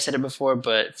 Maybe I said it before,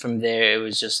 but from there it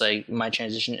was just like my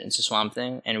transition into Swamp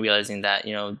Thing and realizing that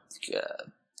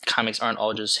comics aren't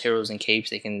all just heroes and capes.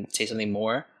 They can say something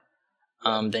more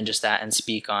than just that and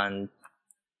speak on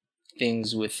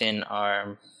things within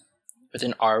our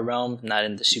realm, not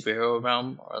in the superhero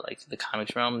realm or like the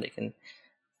comics realm. They can,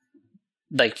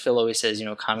 like Phil always says,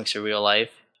 comics are real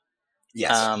life.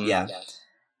 Yes. Yeah.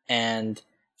 And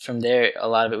from there, a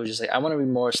lot of it was just like, I want to read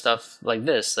more stuff like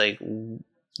this. Like,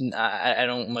 I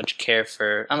don't much care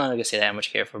for, I'm not going to say that I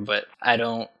much care for, but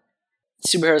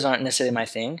superheroes aren't necessarily my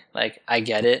thing. Like, I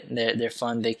get it. They're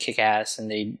fun. They kick ass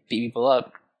and they beat people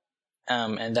up.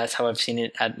 And that's how I've seen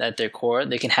it at their core.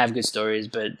 They can have good stories,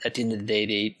 but at the end of the day,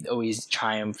 they always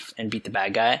triumph and beat the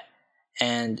bad guy.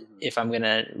 And if I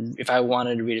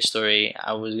wanted to read a story,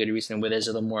 I was going to read something where there's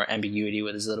a little more ambiguity,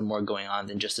 where there's a little more going on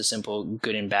than just a simple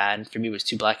good and bad. For me, it was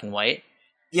too black and white.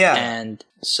 Yeah. And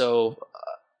so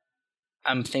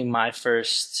I'm thinking my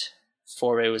first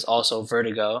foray was also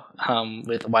Vertigo,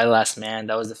 with Y the Last Man.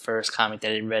 That was the first comic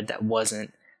that I read that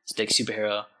wasn't like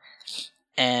superhero.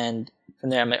 And from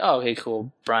there, I'm like, oh, okay,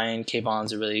 cool. Brian K.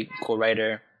 Vaughan's a really cool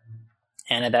writer.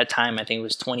 And at that time, I think it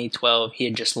was 2012, he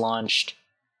had just launched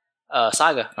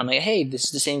Saga. I'm like, hey, this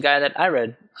is the same guy that I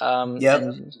read.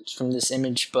 And from this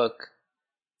Image book.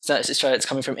 It's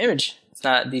coming from Image. It's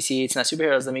not DC, it's not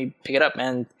superheroes. Let me pick it up.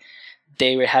 And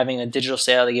they were having a digital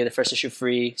sale. They gave the first issue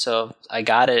free. So I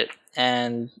got it.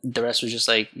 And the rest was just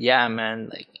like, yeah, man,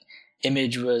 like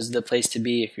Image was the place to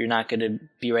be if you're not going to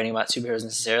be writing about superheroes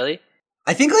necessarily.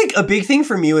 I think like a big thing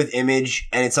for me with Image,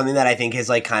 and it's something that I think has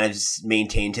like kind of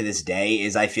maintained to this day,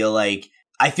 is I feel like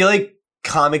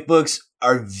comic books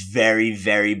are very,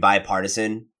 very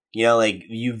bipartisan. Like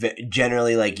you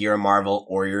generally like you're a Marvel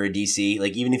or you're a DC.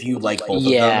 Like even if you like both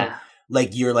of them,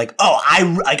 like you're like, oh,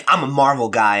 I'm a Marvel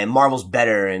guy and Marvel's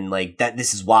better and like that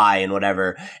this is why and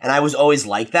whatever. And I was always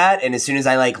like that. And as soon as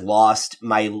I like lost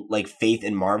my like faith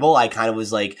in Marvel, I kind of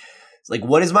was like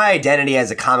what is my identity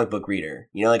as a comic book reader?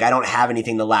 Like I don't have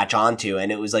anything to latch onto. And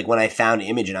it was like when I found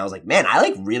Image and I was like, man, I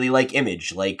like really like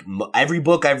Image. Like every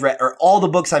book I've read or all the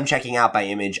books I'm checking out by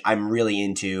Image, I'm really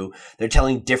into. They're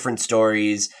telling different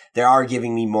stories. They are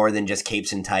giving me more than just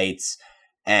capes and tights.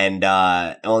 And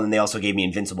then they also gave me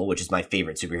Invincible, which is my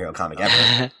favorite superhero comic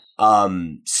ever.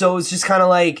 So it's just kind of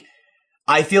like,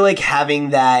 I feel like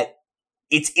having that,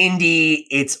 it's indie,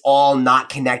 it's all not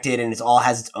connected, and it all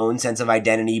has its own sense of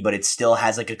identity, but it still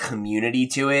has like a community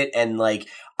to it. And like,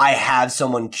 I have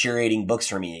someone curating books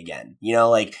for me again. You know,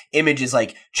 like Image is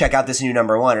like, check out this new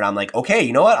 #1. And I'm like, okay,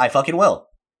 you know what? I fucking will.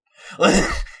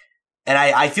 And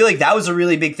I feel like that was a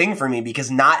really big thing for me,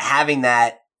 because not having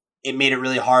that, it made it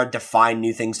really hard to find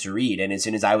new things to read. And as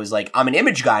soon as I was like, I'm an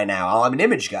Image guy now, I'm an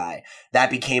Image guy, that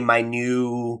became my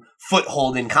new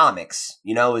foothold in comics.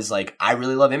 You know, is like, I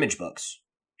really love Image books.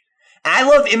 And I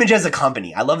love Image as a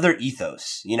company. I love their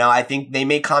ethos. You know, I think they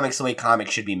make comics the way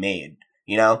comics should be made.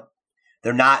 You know,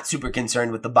 they're not super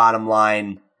concerned with the bottom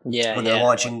line when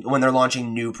they're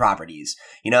launching new properties.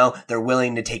 You know, they're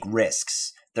willing to take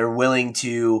risks. They're willing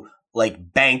to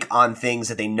like bank on things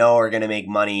that they know are going to make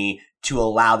money to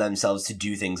allow themselves to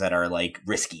do things that are like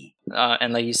risky.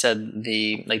 And like you said,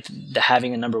 the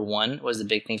having a #1 was the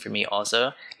big thing for me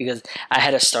also, because I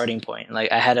had a starting point.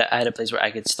 Like I had a place where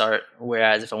I could start.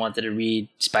 Whereas if I wanted to read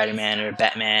Spider-Man or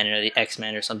Batman or the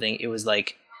X-Men or something, it was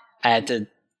like I had to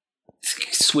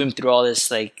swim through all this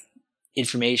like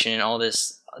information and all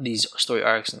these story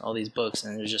arcs and all these books,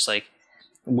 and it was just like,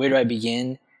 where do I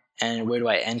begin and where do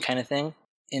I end, kind of thing.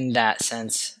 In that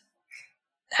sense,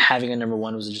 having a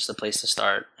 #1 was just a place to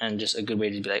start, and just a good way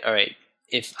to be like, all right,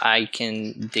 if I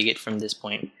can dig it from this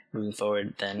point moving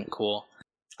forward, then cool.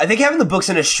 I think having the books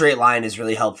in a straight line is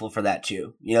really helpful for that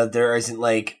too. You know, there isn't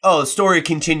like, oh, story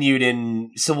continued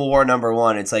in Civil War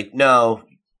 #1. It's like, no,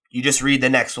 you just read the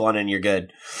next one and you're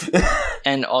good.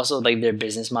 And also like their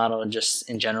business model just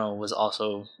in general was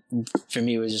also, for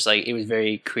me, it was just like, it was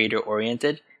very creator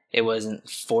oriented. It wasn't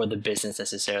for the business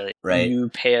necessarily. Right. You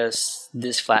pay us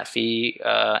this flat fee,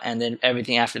 and then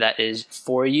everything after that is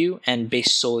for you and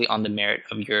based solely on the merit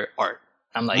of your art.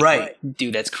 I'm like, right,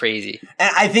 dude, that's crazy.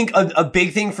 And I think a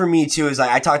big thing for me too is like,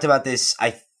 I talked about this,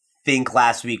 I think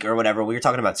last week or whatever, we were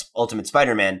talking about Ultimate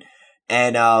Spider-Man.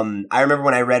 And I remember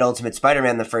when I read Ultimate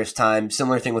Spider-Man the first time,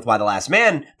 similar thing with Y the Last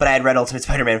Man, but I had read Ultimate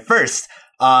Spider-Man first.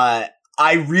 I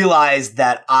realized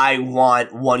that I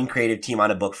want one creative team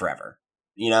on a book forever.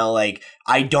 You know, like,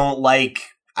 I don't like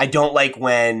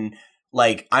when,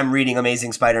 like, I'm reading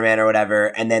Amazing Spider-Man or whatever,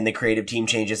 and then the creative team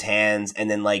changes hands,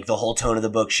 and then, like, the whole tone of the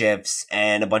book shifts,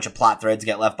 and a bunch of plot threads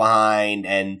get left behind,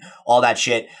 and all that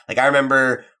shit. Like, I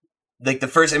remember, like, the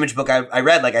first Image book I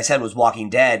read, like I said, was Walking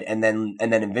Dead, and then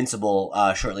Invincible,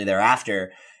 shortly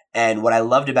thereafter. And what I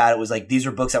loved about it was, like, these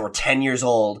were books that were 10 years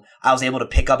old. I was able to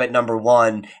pick up at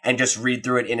 #1 and just read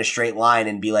through it in a straight line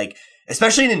and be like,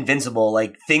 especially in Invincible,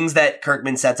 like, things that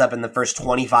Kirkman sets up in the first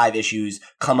 25 issues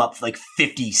come up like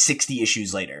 50, 60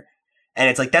 issues later. And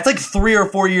it's like, that's like 3 or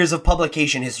 4 years of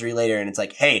publication history later. And it's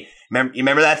like, hey, you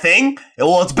remember that thing?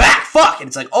 Well, it's back. Fuck. And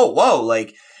it's like, oh, whoa.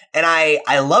 Like, and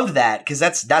I loved that, because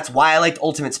that's why I liked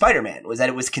Ultimate Spider-Man, was that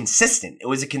it was consistent. It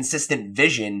was a consistent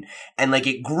vision, and like,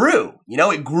 it grew. You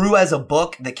know, it grew as a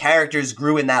book. The characters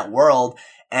grew in that world,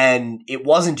 and it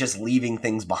wasn't just leaving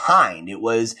things behind. It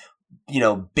was, you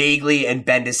know, Bagley and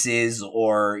Bendis's,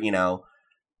 or, you know,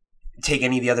 take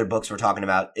any of the other books we're talking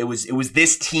about. It was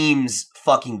this team's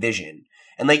fucking vision.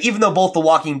 And like, even though both The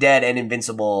Walking Dead and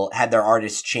Invincible had their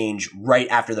artists change right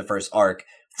after the first arc,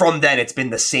 from then it's been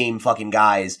the same fucking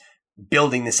guys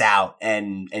building this out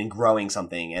and growing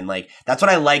something. And like, that's what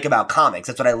I like about comics.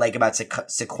 That's what I like about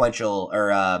sequential,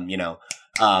 or you know,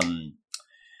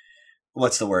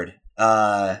 what's the word?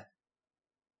 Not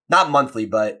monthly,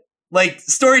 but like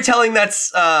storytelling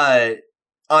that's on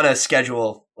a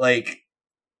schedule, like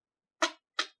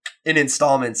in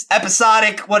installments,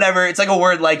 episodic, whatever. It's like a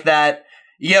word like that.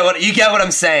 You get what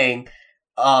I'm saying.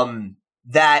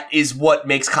 That is what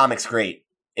makes comics great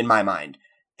in my mind.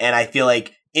 And I feel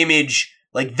like Image,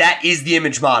 like, that is the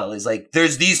Image model, is like,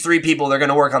 there's these 3 people, they're going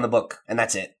to work on the book, and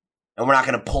that's it. And we're not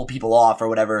going to pull people off or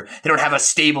whatever. They don't have a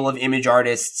stable of Image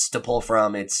artists to pull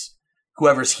from. It's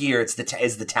whoever's here, is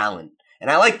the talent.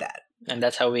 And I like that. And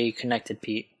that's how we connected,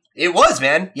 Pete. It was,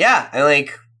 man. Yeah. And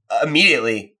like,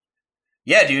 immediately.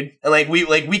 Yeah, dude. And like,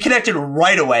 we connected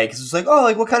right away, because it was like, oh,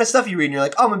 like, what kind of stuff you read? And you're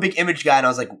like, oh, I'm a big Image guy. And I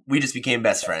was like, we just became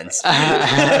best friends.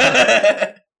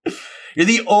 You're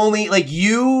the only, like,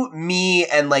 you, me,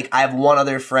 and like, I have one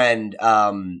other friend,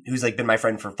 who's like been my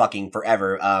friend for fucking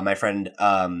forever. My friend,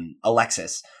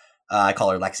 Alexis. I call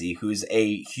her Lexi, who's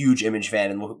a huge Image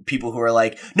fan, and people who are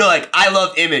like, no, like, I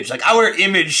love Image. Like, I wear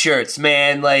Image shirts,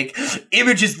 man. Like,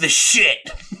 Image is the shit.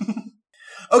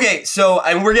 Okay, so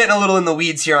we're getting a little in the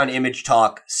weeds here on Image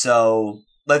talk, so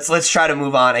let's try to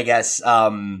move on, I guess.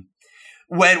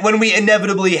 when we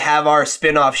inevitably have our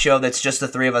spin-off show that's just the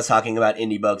three of us talking about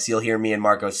indie books, you'll hear me and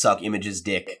Marco suck Image's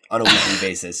dick on a weekly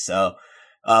basis. So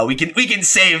we can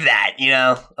save that, you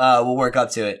know. We'll work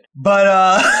up to it.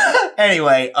 But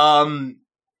anyway,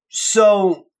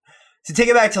 so to take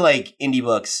it back to like indie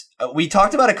books, we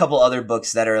talked about a couple other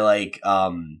books that are like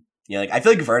you know, like I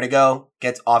feel like Vertigo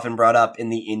gets often brought up in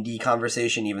the indie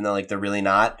conversation, even though like they're really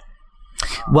not.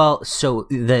 Well, so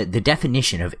the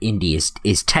definition of indie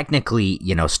is technically,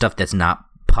 you know, stuff that's not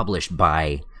published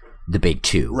by the big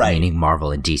two, right, meaning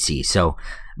Marvel and DC. So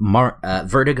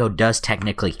Vertigo does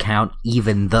technically count,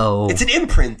 even though it's an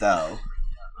imprint, though.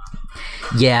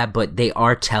 Yeah, but they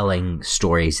are telling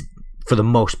stories for the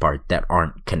most part that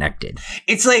aren't connected.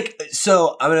 It's like,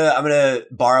 so I'm gonna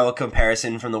borrow a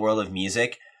comparison from the world of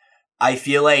music. I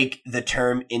feel like the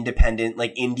term independent,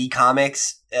 like indie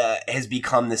comics, has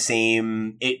become the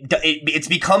same. It's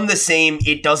become the same.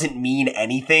 It doesn't mean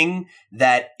anything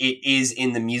that it is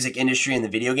in the music industry and the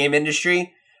video game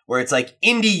industry, where it's like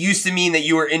indie used to mean that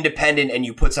you were independent and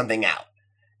you put something out.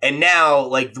 And now,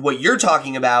 like what you're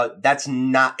talking about, that's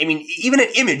not, I mean, even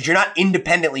at Image, you're not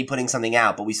independently putting something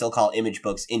out, but we still call Image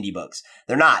books indie books.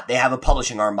 They're not. They have a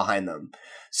publishing arm behind them.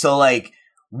 So like,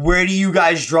 where do you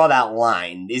guys draw that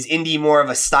line? Is indie more of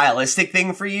a stylistic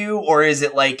thing for you? Or is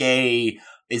it like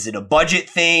is it a budget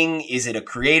thing? Is it a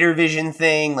creator vision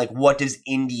thing? Like, what does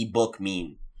indie book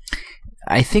mean?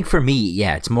 I think for me,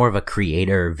 yeah, it's more of a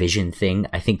creator vision thing.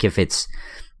 I think if it's,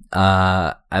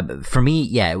 for me,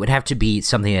 yeah, it would have to be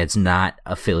something that's not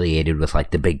affiliated with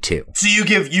like the big two. So you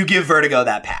give Vertigo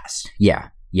that pass?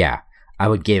 Yeah. I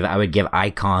would give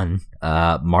Icon,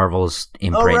 Marvel's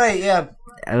imprint. Oh, right, yeah.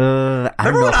 I don't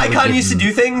Remember know when if Icon used to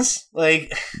do things?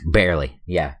 Like barely,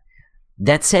 yeah.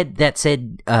 That said,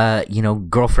 you know,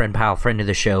 girlfriend, pal, friend of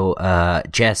the show,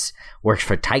 Jess works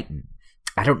for Titan.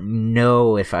 I don't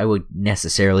know if I would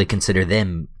necessarily consider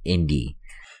them indie.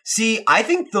 See, I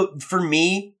think for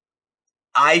me,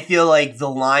 I feel like the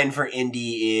line for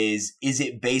indie is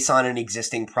it based on an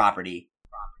existing property,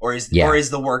 or is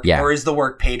the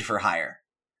work paid for hire?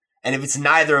 And if it's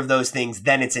neither of those things,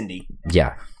 then it's indie.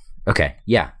 Yeah. Okay.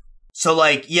 Yeah. So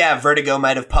like, yeah, Vertigo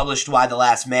might have published Y the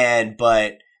Last Man,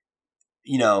 but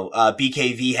you know,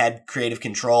 BKV had creative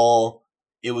control.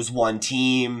 It was one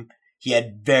team. He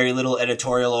had very little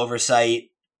editorial oversight.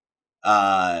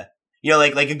 You know,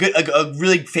 like a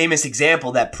really famous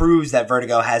example that proves that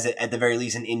Vertigo has it at the very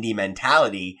least an indie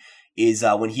mentality is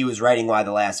when he was writing Y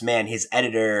the Last Man, his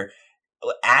editor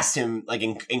asked him, like,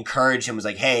 encouraged him, was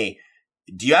like, "Hey,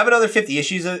 do you have another 50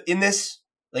 issues in this?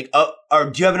 Like, or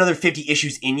do you have another 50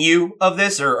 issues in you of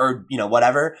this, or you know,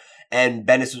 whatever?" And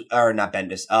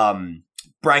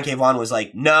Brian K. Vaughan was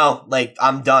like, "No, like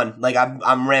I'm done. Like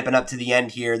I'm ramping up to the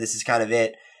end here. This is kind of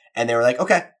it." And they were like,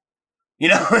 "Okay," you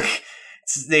know, like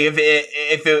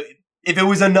if it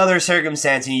was another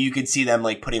circumstance, and you could see them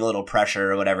like putting a little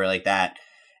pressure or whatever like that.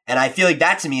 And I feel like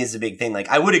that to me is a big thing. Like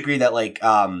I would agree that like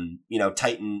you know,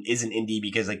 Titan is an indie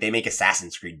because like they make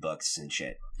Assassin's Creed books and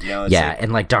shit. You know, it's yeah,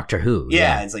 and like Doctor Who.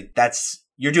 Yeah, it's like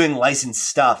you're doing licensed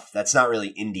stuff. That's not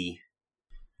really indie.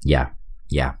 Yeah.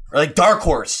 Or like Dark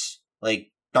Horse. Like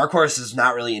Dark Horse is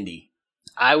not really indie.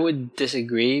 I would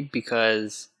disagree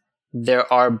because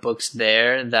there are books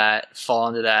there that fall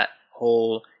into that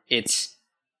whole it's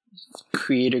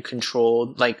creator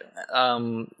controlled. Like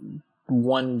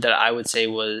one that I would say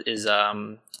is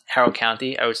Harrow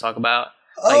County. I always talk about.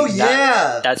 Oh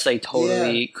like that's like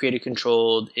totally creator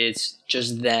controlled. It's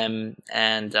just them,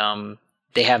 and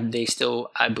they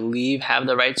still, I believe, have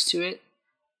the rights to it.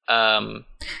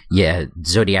 Yeah,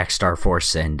 Zodiac, Star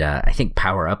Force, and I think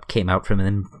Power Up came out from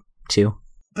them too.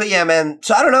 But yeah, man.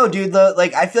 So I don't know, dude.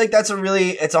 I feel like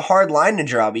it's a hard line to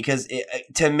draw because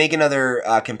to make another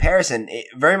comparison, it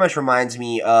very much reminds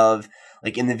me of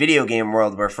like in the video game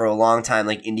world, where for a long time,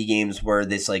 like indie games were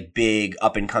this like big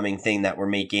up and coming thing that were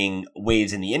making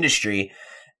waves in the industry,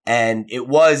 and it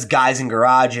was guys in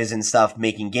garages and stuff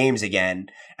making games again.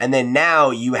 And then now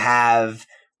you have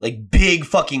like big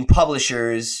fucking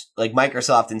publishers like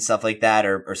Microsoft and stuff like that,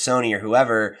 or Sony or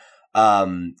whoever,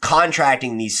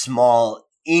 contracting these small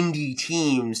indie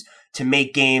teams to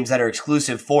make games that are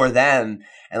exclusive for them.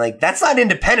 And like, that's not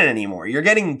independent anymore. You're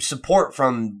getting support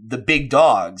from the big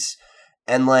dogs.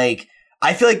 And like,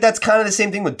 I feel like that's kind of the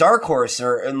same thing with Dark Horse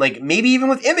and like maybe even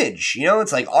with Image, you know,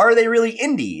 it's like, are they really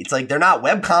indie? It's like, they're not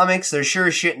webcomics. They're sure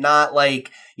as shit not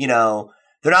like, you know,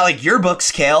 they're not like your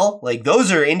books, Kale. Like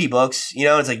those are indie books, you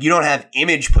know, it's like, you don't have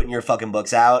Image putting your fucking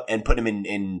books out and put them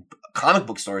in comic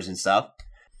book stores and stuff.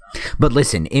 But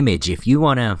listen, Image, if you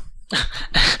want to...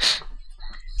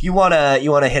 If you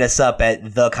wanna hit us up at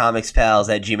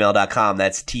thecomicspals@gmail.com.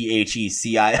 That's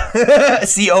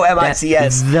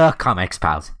THECOMICS. The Comics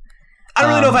Pals. I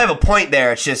don't really know if I have a point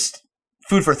there. It's just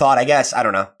food for thought, I guess. I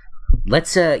don't know.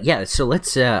 Let's I'm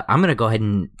gonna go ahead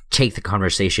and take the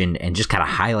conversation and just kind of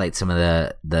highlight some of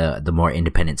the more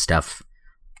independent stuff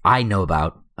I know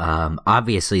about.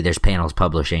 Obviously there's Panels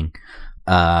Publishing.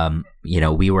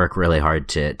 We work really hard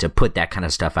to put that kind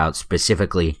of stuff out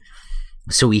specifically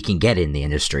so we can get in the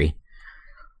industry.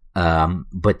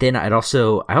 But then I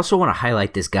also want to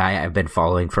highlight this guy I've been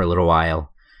following for a little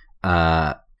while.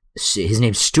 His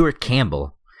name's Stuart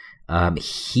Campbell.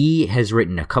 He has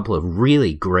written a couple of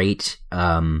really great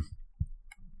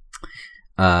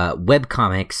web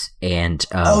comics, and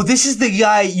this is the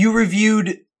guy you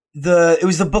reviewed. It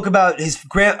was the book about his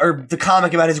the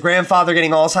comic about his grandfather getting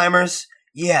Alzheimer's.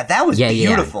 Yeah, that was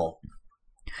beautiful.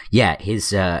 Yeah, it's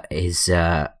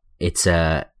the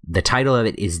title of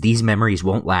it is "These Memories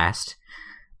Won't Last."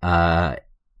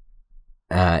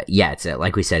 It's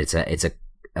like we said, it's an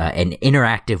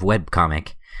interactive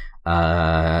webcomic.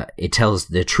 It tells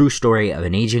the true story of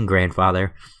an aging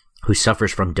grandfather who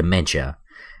suffers from dementia.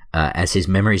 As his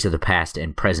memories of the past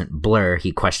and present blur,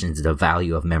 he questions the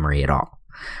value of memory at all.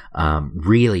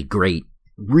 Really great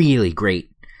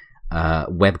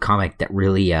webcomic that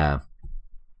really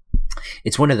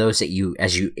it's one of those that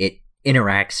it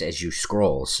interacts as you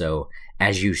scroll. So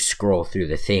as you scroll through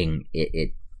the thing,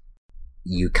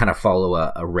 you kind of follow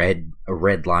a red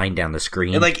line down the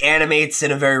screen. It like animates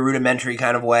in a very rudimentary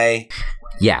kind of way.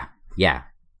 Yeah.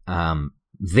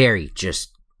 Very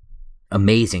just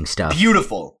amazing stuff.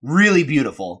 Beautiful, really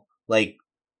beautiful. Like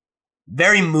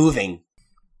very moving.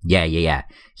 Yeah.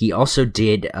 He also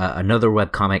did another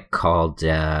webcomic called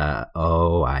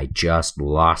I just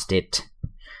lost it.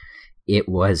 It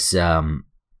was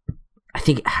I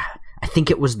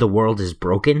think it was The World Is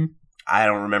Broken. I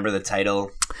don't remember the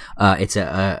title. It's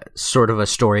a sort of a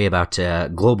story about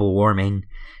global warming,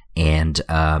 and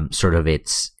sort of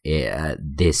it's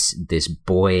this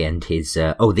boy and his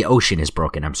the ocean is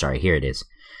broken. I'm sorry, here it is.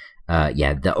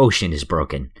 The ocean is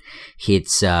broken.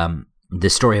 It's the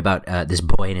story about this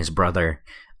boy and his brother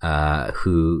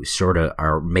who sort of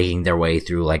are making their way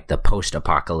through like the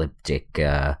post-apocalyptic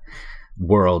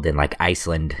world in like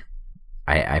Iceland,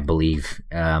 I believe.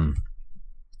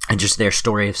 And just their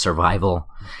story of survival,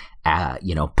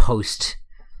 post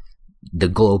the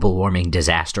global warming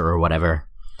disaster or whatever.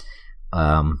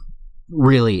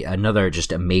 Really another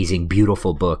just amazing,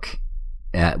 beautiful book.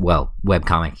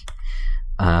 Webcomic.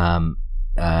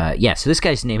 So this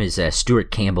guy's name is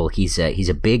Stuart Campbell. He's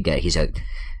a big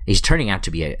he's turning out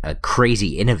to be a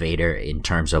crazy innovator in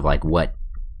terms of like what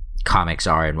comics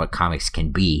are and what comics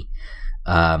can be.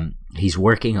 He's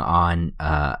working on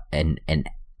a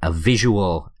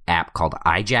visual app called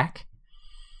iJack,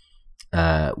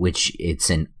 which it's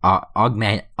an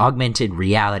augmented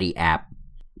reality app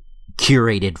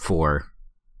curated for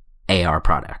AR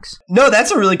products. No,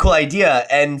 that's a really cool idea.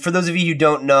 And for those of you who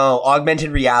don't know,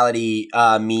 augmented reality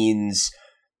means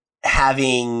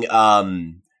having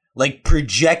like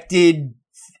projected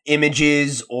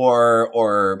images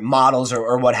or models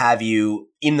or what have you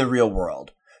in the real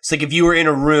world. So like if you were in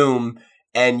a room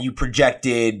and you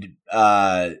projected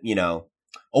a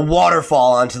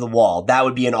waterfall onto the wall, that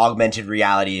would be an augmented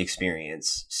reality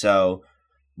experience. So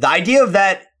the idea of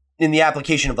that in the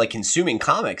application of like consuming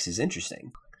comics is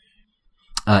interesting.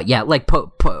 Like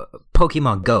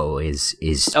Pokemon Go is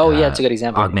it's a good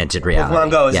example. Augmented reality.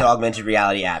 Pokemon Go is an augmented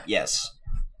reality app. Yes.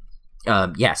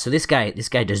 So this guy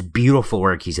does beautiful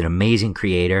work. He's an amazing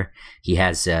creator. He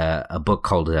has a book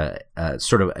called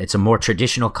it's a more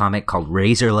traditional comic called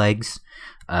Razor Legs,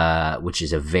 which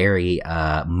is a very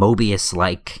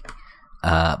Mobius-like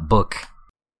book.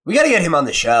 We got to get him on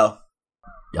the show.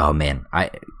 Oh man,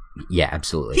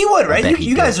 absolutely. He would, right?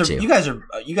 You guys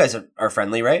are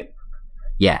friendly, right?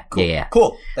 Yeah, cool. Yeah.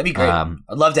 Cool. That'd be great. I'd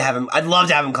love to have him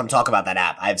come talk about that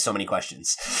app. I have so many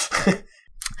questions.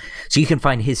 So you can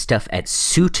find his stuff at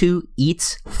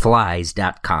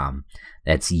sutueatsflies.com.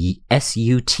 That's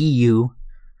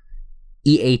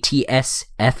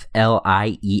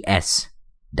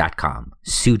SUTUEATSFLIES.com.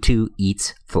 Sutu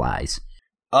Eats Flies.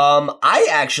 I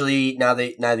actually, now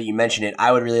that you mention it,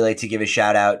 I would really like to give a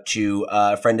shout out to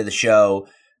a friend of the show,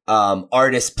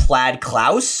 artist Plaid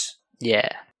Klaus. Yeah.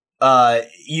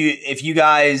 If you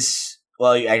guys,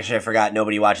 well, actually I forgot,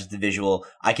 nobody watches the visual.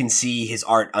 I can see his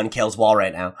art on Kale's wall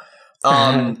right now.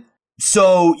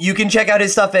 So you can check out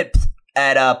his stuff at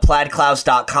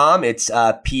plaidklaus.com. It's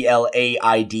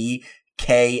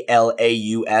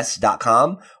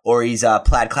PLAIDKLAUS.com, or he's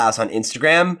Plaid Klaus on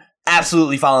Instagram.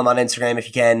 absolutely follow him on Instagram if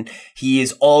you can. He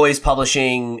is always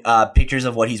publishing pictures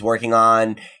of what he's working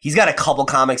on. He's got a couple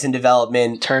comics in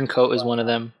development. Turncoat is one of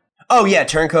them. Oh yeah,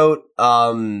 Turncoat.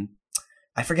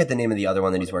 I forget the name of the other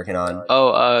one that he's working on.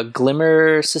 Oh,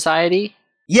 Glimmer Society?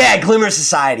 Yeah, Glimmer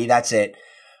Society, that's it.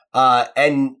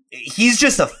 And he's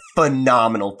just a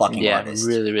phenomenal fucking artist.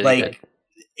 Really, really like, good.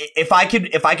 If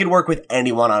I could work with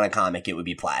anyone on a comic, it would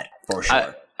be Plaid, for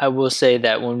sure. I will say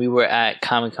that when we were at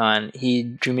Comic-Con, he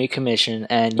drew me a commission,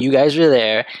 and you guys were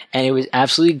there, and it was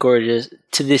absolutely gorgeous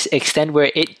to this extent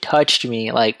where it touched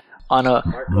me, like, on a...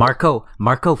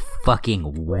 Marco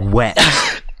fucking wet.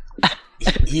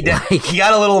 He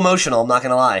got a little emotional, I'm not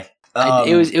gonna lie.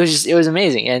 It was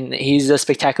amazing, and he's a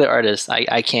spectacular artist.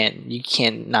 You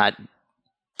can't not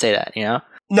say that, you know?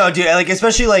 No, dude, like,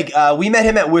 especially, like, we met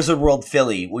him at Wizard World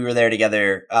Philly. We were there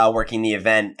together, working the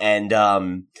event,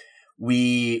 and,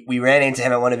 we ran into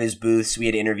him at one of his booths. We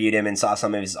had interviewed him and saw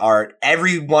some of his art.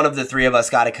 Every one of the three of us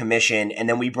got a commission, and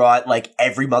then we brought, like,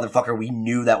 every motherfucker we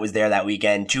knew that was there that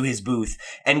weekend to his booth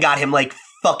and got him, like,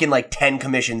 fucking, like, 10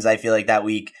 commissions, I feel like, that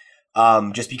week.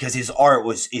 Just because his art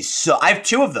is so... I have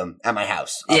 2 of them at my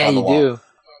house. Yeah, you do.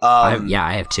 I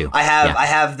have 2. I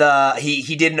have the...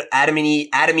 He did an Adam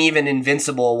Eve and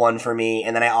Invincible one for me,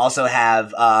 and then I also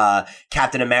have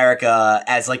Captain America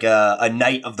as like a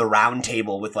knight of the round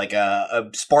table with like a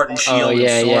Spartan shield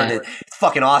and sword. Yeah. It's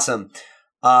fucking awesome.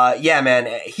 Yeah,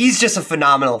 man, he's just a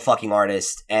phenomenal fucking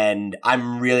artist, and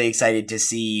I'm really excited to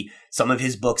see some of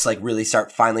his books like really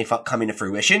start finally coming to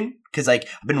fruition, because like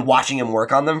I've been watching him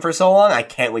work on them for so long. I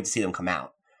can't wait to see them come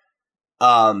out.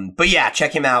 But yeah,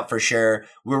 check him out for sure.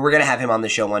 We're gonna have him on the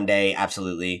show one day,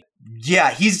 absolutely.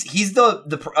 Yeah, he's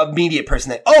the immediate person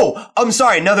that... Oh, I'm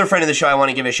sorry, another friend of the show I want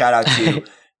to give a shout out to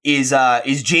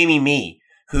is Jamie Mee,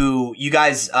 who you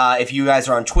guys, if you guys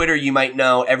are on Twitter, you might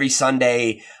know every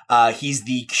Sunday, he's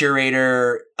the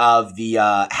curator of the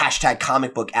hashtag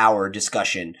Comic Book Hour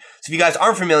discussion. So if you guys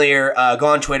aren't familiar, go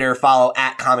on Twitter, follow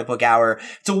at Comic Book Hour.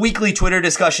 It's a weekly Twitter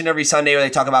discussion every Sunday where they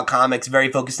talk about comics,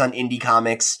 very focused on indie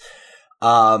comics.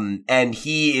 And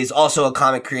he is also a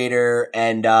comic creator,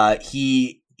 and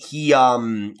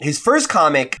his first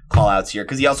comic call outs here,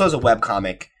 because he also has a web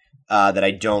comic that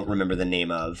I don't remember the name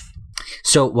of.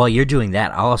 So while you're doing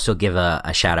that, I'll also give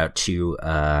a shout out to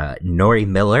Nori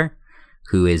Miller,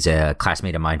 who is a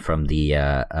classmate of mine from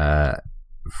the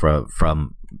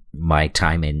from my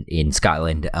time in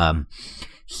Scotland.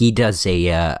 He does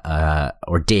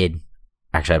or did,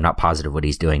 actually I'm not positive what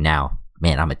he's doing now.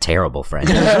 Man, I'm a terrible friend.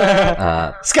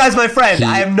 This guy's my friend.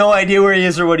 I have no idea where he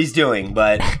is or what he's doing,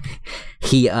 but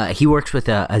he works with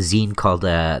a zine called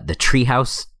the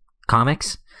Treehouse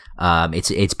Comics.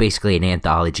 It's basically an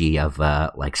anthology of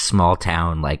like small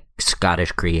town like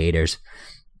Scottish creators.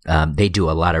 They do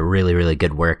a lot of really, really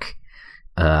good work,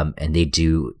 and they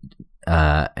do.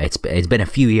 It's been a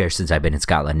few years since I've been in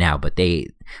Scotland now, but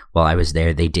while I was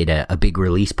there, they did a big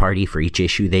release party for each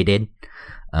issue they did.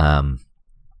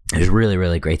 It was really,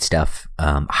 really great stuff.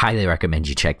 Highly recommend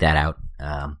you check that out.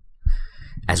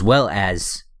 As well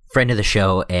as friend of the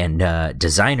show and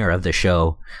designer of the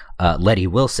show, Letty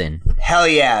Wilson. Hell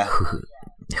yeah.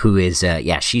 Who is,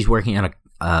 she's working on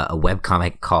a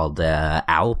webcomic called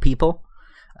Owl People.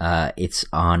 It's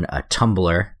on a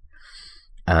Tumblr.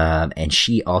 And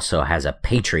she also has a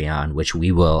Patreon, which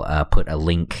we will put a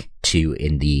link to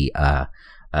in the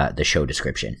show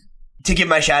description. To give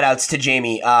my shout outs to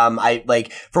Jamie, I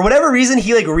like, for whatever reason,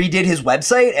 he like redid his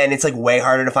website and it's like way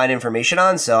harder to find information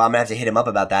on. So I'm gonna have to hit him up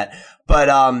about that. But,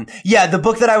 yeah, the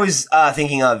book that I was,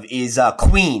 thinking of is,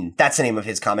 Queen. That's the name of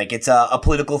his comic. It's a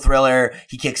political thriller.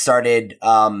 He kickstarted,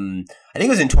 I think it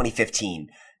was in 2015.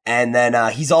 And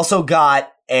then, he's also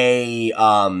got a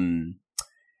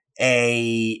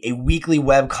weekly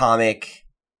web comic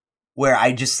where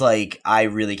I just like, I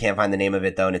really can't find the name of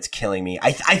it though. And it's killing me.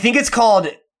 I think it's called,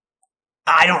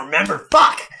 I don't remember.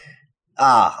 Fuck.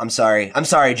 I'm sorry. I'm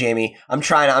sorry, Jamie. I'm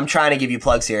trying to give you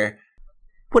plugs here.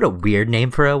 What a weird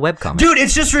name for a webcomic. Dude,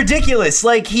 it's just ridiculous.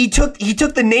 Like, he took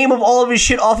the name of all of his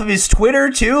shit off of his Twitter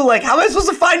too. Like, how am I supposed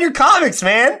to find your comics,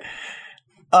 man?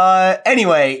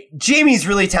 Anyway, Jamie's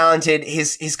really talented.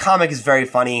 His comic is very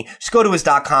funny. Just go to his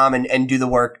 .com and do the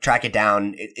work, track it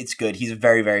down. It's good. He's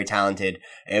very, very talented,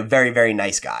 a very, very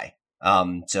nice guy.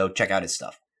 So check out his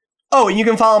stuff. Oh, and you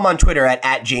can follow him on Twitter at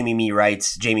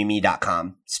JamieMeWrites,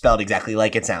 JamieMe.com. Spelled exactly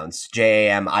like it sounds.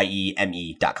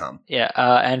 JAMIEME.com. Yeah,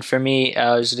 and for me,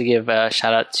 I was going to give a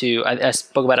shout out to, I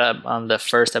spoke about it on the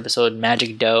first episode,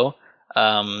 Magic Dough,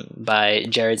 by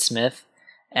Jared Smith.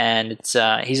 And it's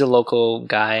he's a local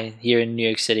guy here in New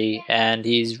York City, and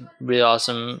he's really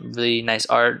awesome, really nice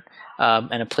art.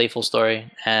 and a playful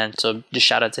story. And so just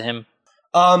shout out to him.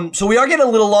 So we are getting a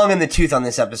little long in the tooth on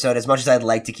this episode, as much as I'd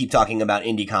like to keep talking about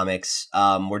indie comics.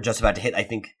 We're just about to hit, I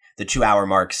think, the 2-hour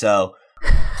mark, so...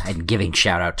 And giving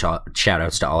shout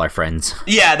outs to all our friends.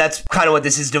 Yeah, that's kind of what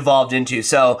this has devolved into.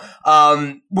 So,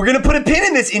 we're going to put a pin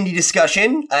in this indie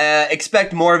discussion.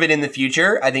 Expect more of it in the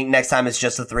future. I think next time it's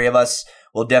just the three of us.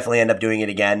 We'll definitely end up doing it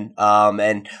again.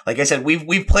 And like I said,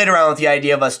 we've played around with the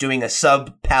idea of us doing a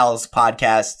sub pals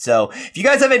podcast. So if you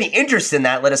guys have any interest in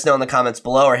that, let us know in the comments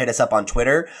below or hit us up on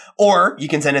Twitter, or you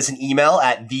can send us an email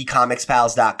at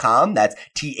thecomicspals.com. That's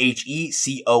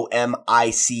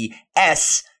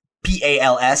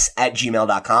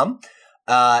TheComicspals@gmail.com.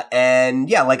 And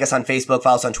yeah, like us on Facebook,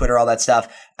 follow us on Twitter, all that stuff.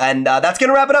 And that's going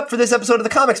to wrap it up for this episode of the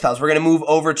Comics Pals. We're going to move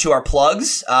over to our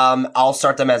plugs. I'll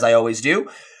start them as I always do.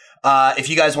 If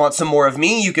you guys want some more of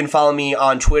me, you can follow me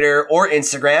on Twitter or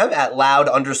Instagram at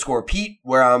loud_Pete,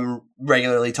 where I'm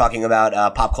regularly talking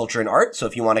about pop culture and art. So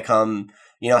if you want to come,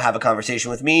 have a conversation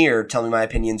with me or tell me my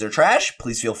opinions are trash,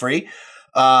 please feel free.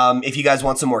 If you guys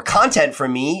want some more content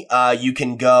from me, you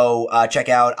can go check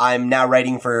out, I'm now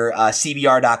writing for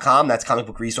CBR.com, that's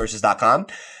comicbookresources.com.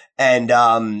 And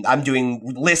I'm doing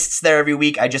lists there every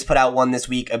week. I just put out one this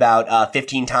week about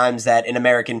 15 times that an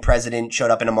American president showed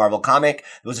up in a Marvel comic.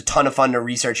 It was a ton of fun to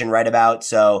research and write about,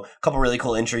 so a couple really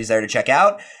cool entries there to check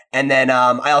out. And then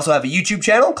I also have a YouTube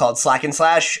channel called Slack and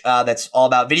Slash that's all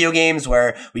about video games,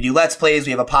 where we do Let's Plays.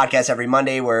 We have a podcast every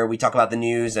Monday where we talk about the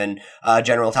news and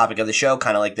general topic of the show,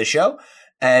 kind of like this show.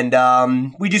 And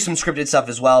we do some scripted stuff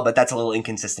as well, but that's a little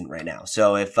inconsistent right now.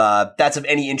 So if that's of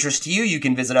any interest to you, you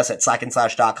can visit us at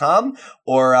slackandslash.com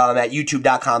or at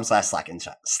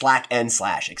youtube.com/slack and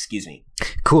slash, excuse me.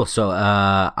 Cool. So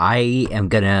I am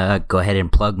going to go ahead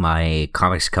and plug my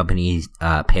comics company,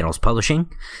 Panels Publishing.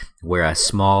 We're a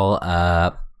small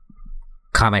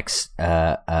comics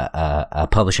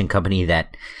publishing company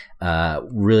that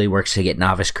really works to get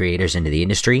novice creators into the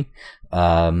industry.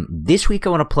 This week I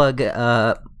want to plug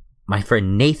my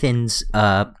friend Nathan's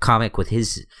comic with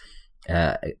his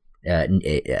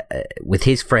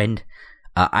friend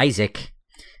Isaac.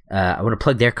 I want to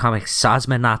plug their comic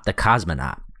Sosmonaut the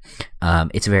Cosmonaut.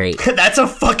 It's very that's a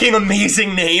fucking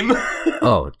amazing name.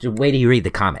 Oh, wait till you read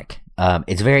the comic.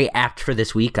 It's very apt for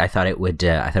this week. I thought it would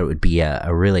be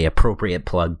a really appropriate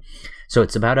plug. So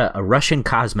it's about a Russian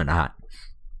cosmonaut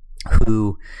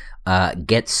who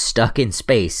gets stuck in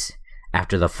space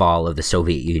after the fall of the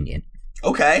Soviet Union.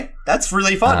 Okay, that's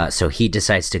really fun. So he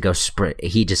decides to go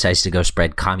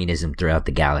spread communism throughout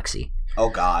the galaxy. Oh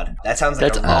God, that sounds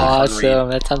like that's a really awesome. fun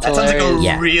read. That sounds like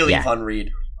a really yeah. fun read.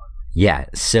 Yeah,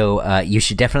 so you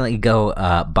should definitely go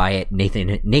buy it.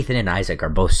 Nathan and Isaac are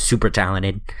both super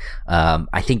talented.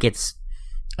 I think it's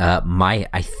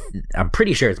I'm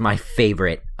pretty sure it's my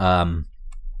favorite book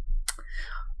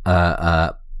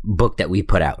that we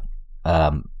put out.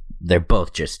 They're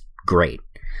both just great.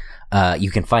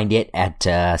 You can find it at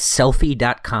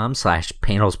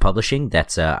selfie.com/panels publishing.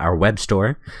 That's our web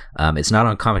store. It's not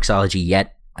on Comixology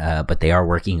yet, but they are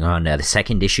working on the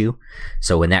second issue.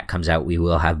 So when that comes out, we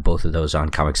will have both of those on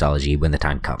Comixology when the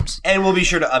time comes. And we'll be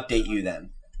sure to update you then.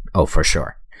 Oh, for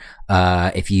sure.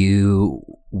 If you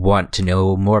want to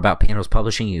know more about Panels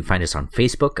Publishing, you can find us on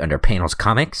Facebook under Panels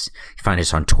Comics. You find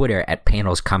us on Twitter at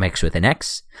Panels Comics with an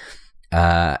X.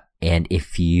 And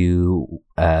if you,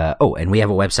 and we have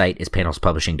a website, it's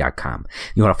panelspublishing.com.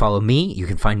 You want to follow me? You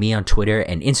can find me on Twitter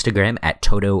and Instagram at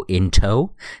TotoIntow.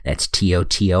 That's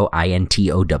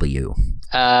TOTOINTOW.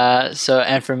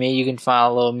 And for me, you can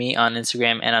follow me on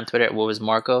Instagram and on Twitter at What Was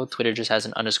Marco. Twitter just has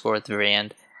an underscore at the very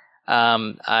end.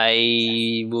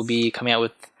 I will be coming out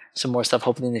with some more stuff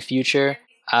hopefully in the future.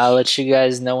 I'll let you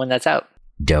guys know when that's out.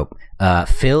 Dope.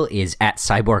 Phil is at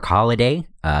Cyborg Holiday.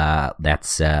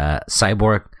 That's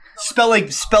Cyborg. Spell like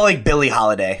Billie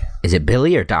Holiday. Is it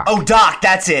Billy or Doc? Oh, Doc.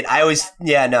 That's it. I'm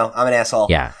an asshole.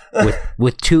 Yeah,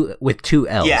 with two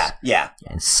L's. Yeah.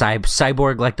 And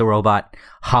Cyborg like the robot.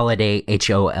 Holiday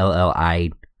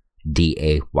HOLLIDAY.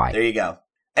 There you go.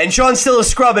 And Sean's still a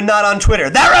scrub and not on Twitter.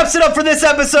 That wraps it up for this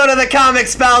episode of the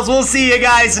Comics Pals. We'll see you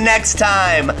guys next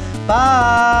time.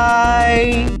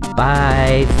 Bye.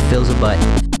 Bye. Phil's a butt.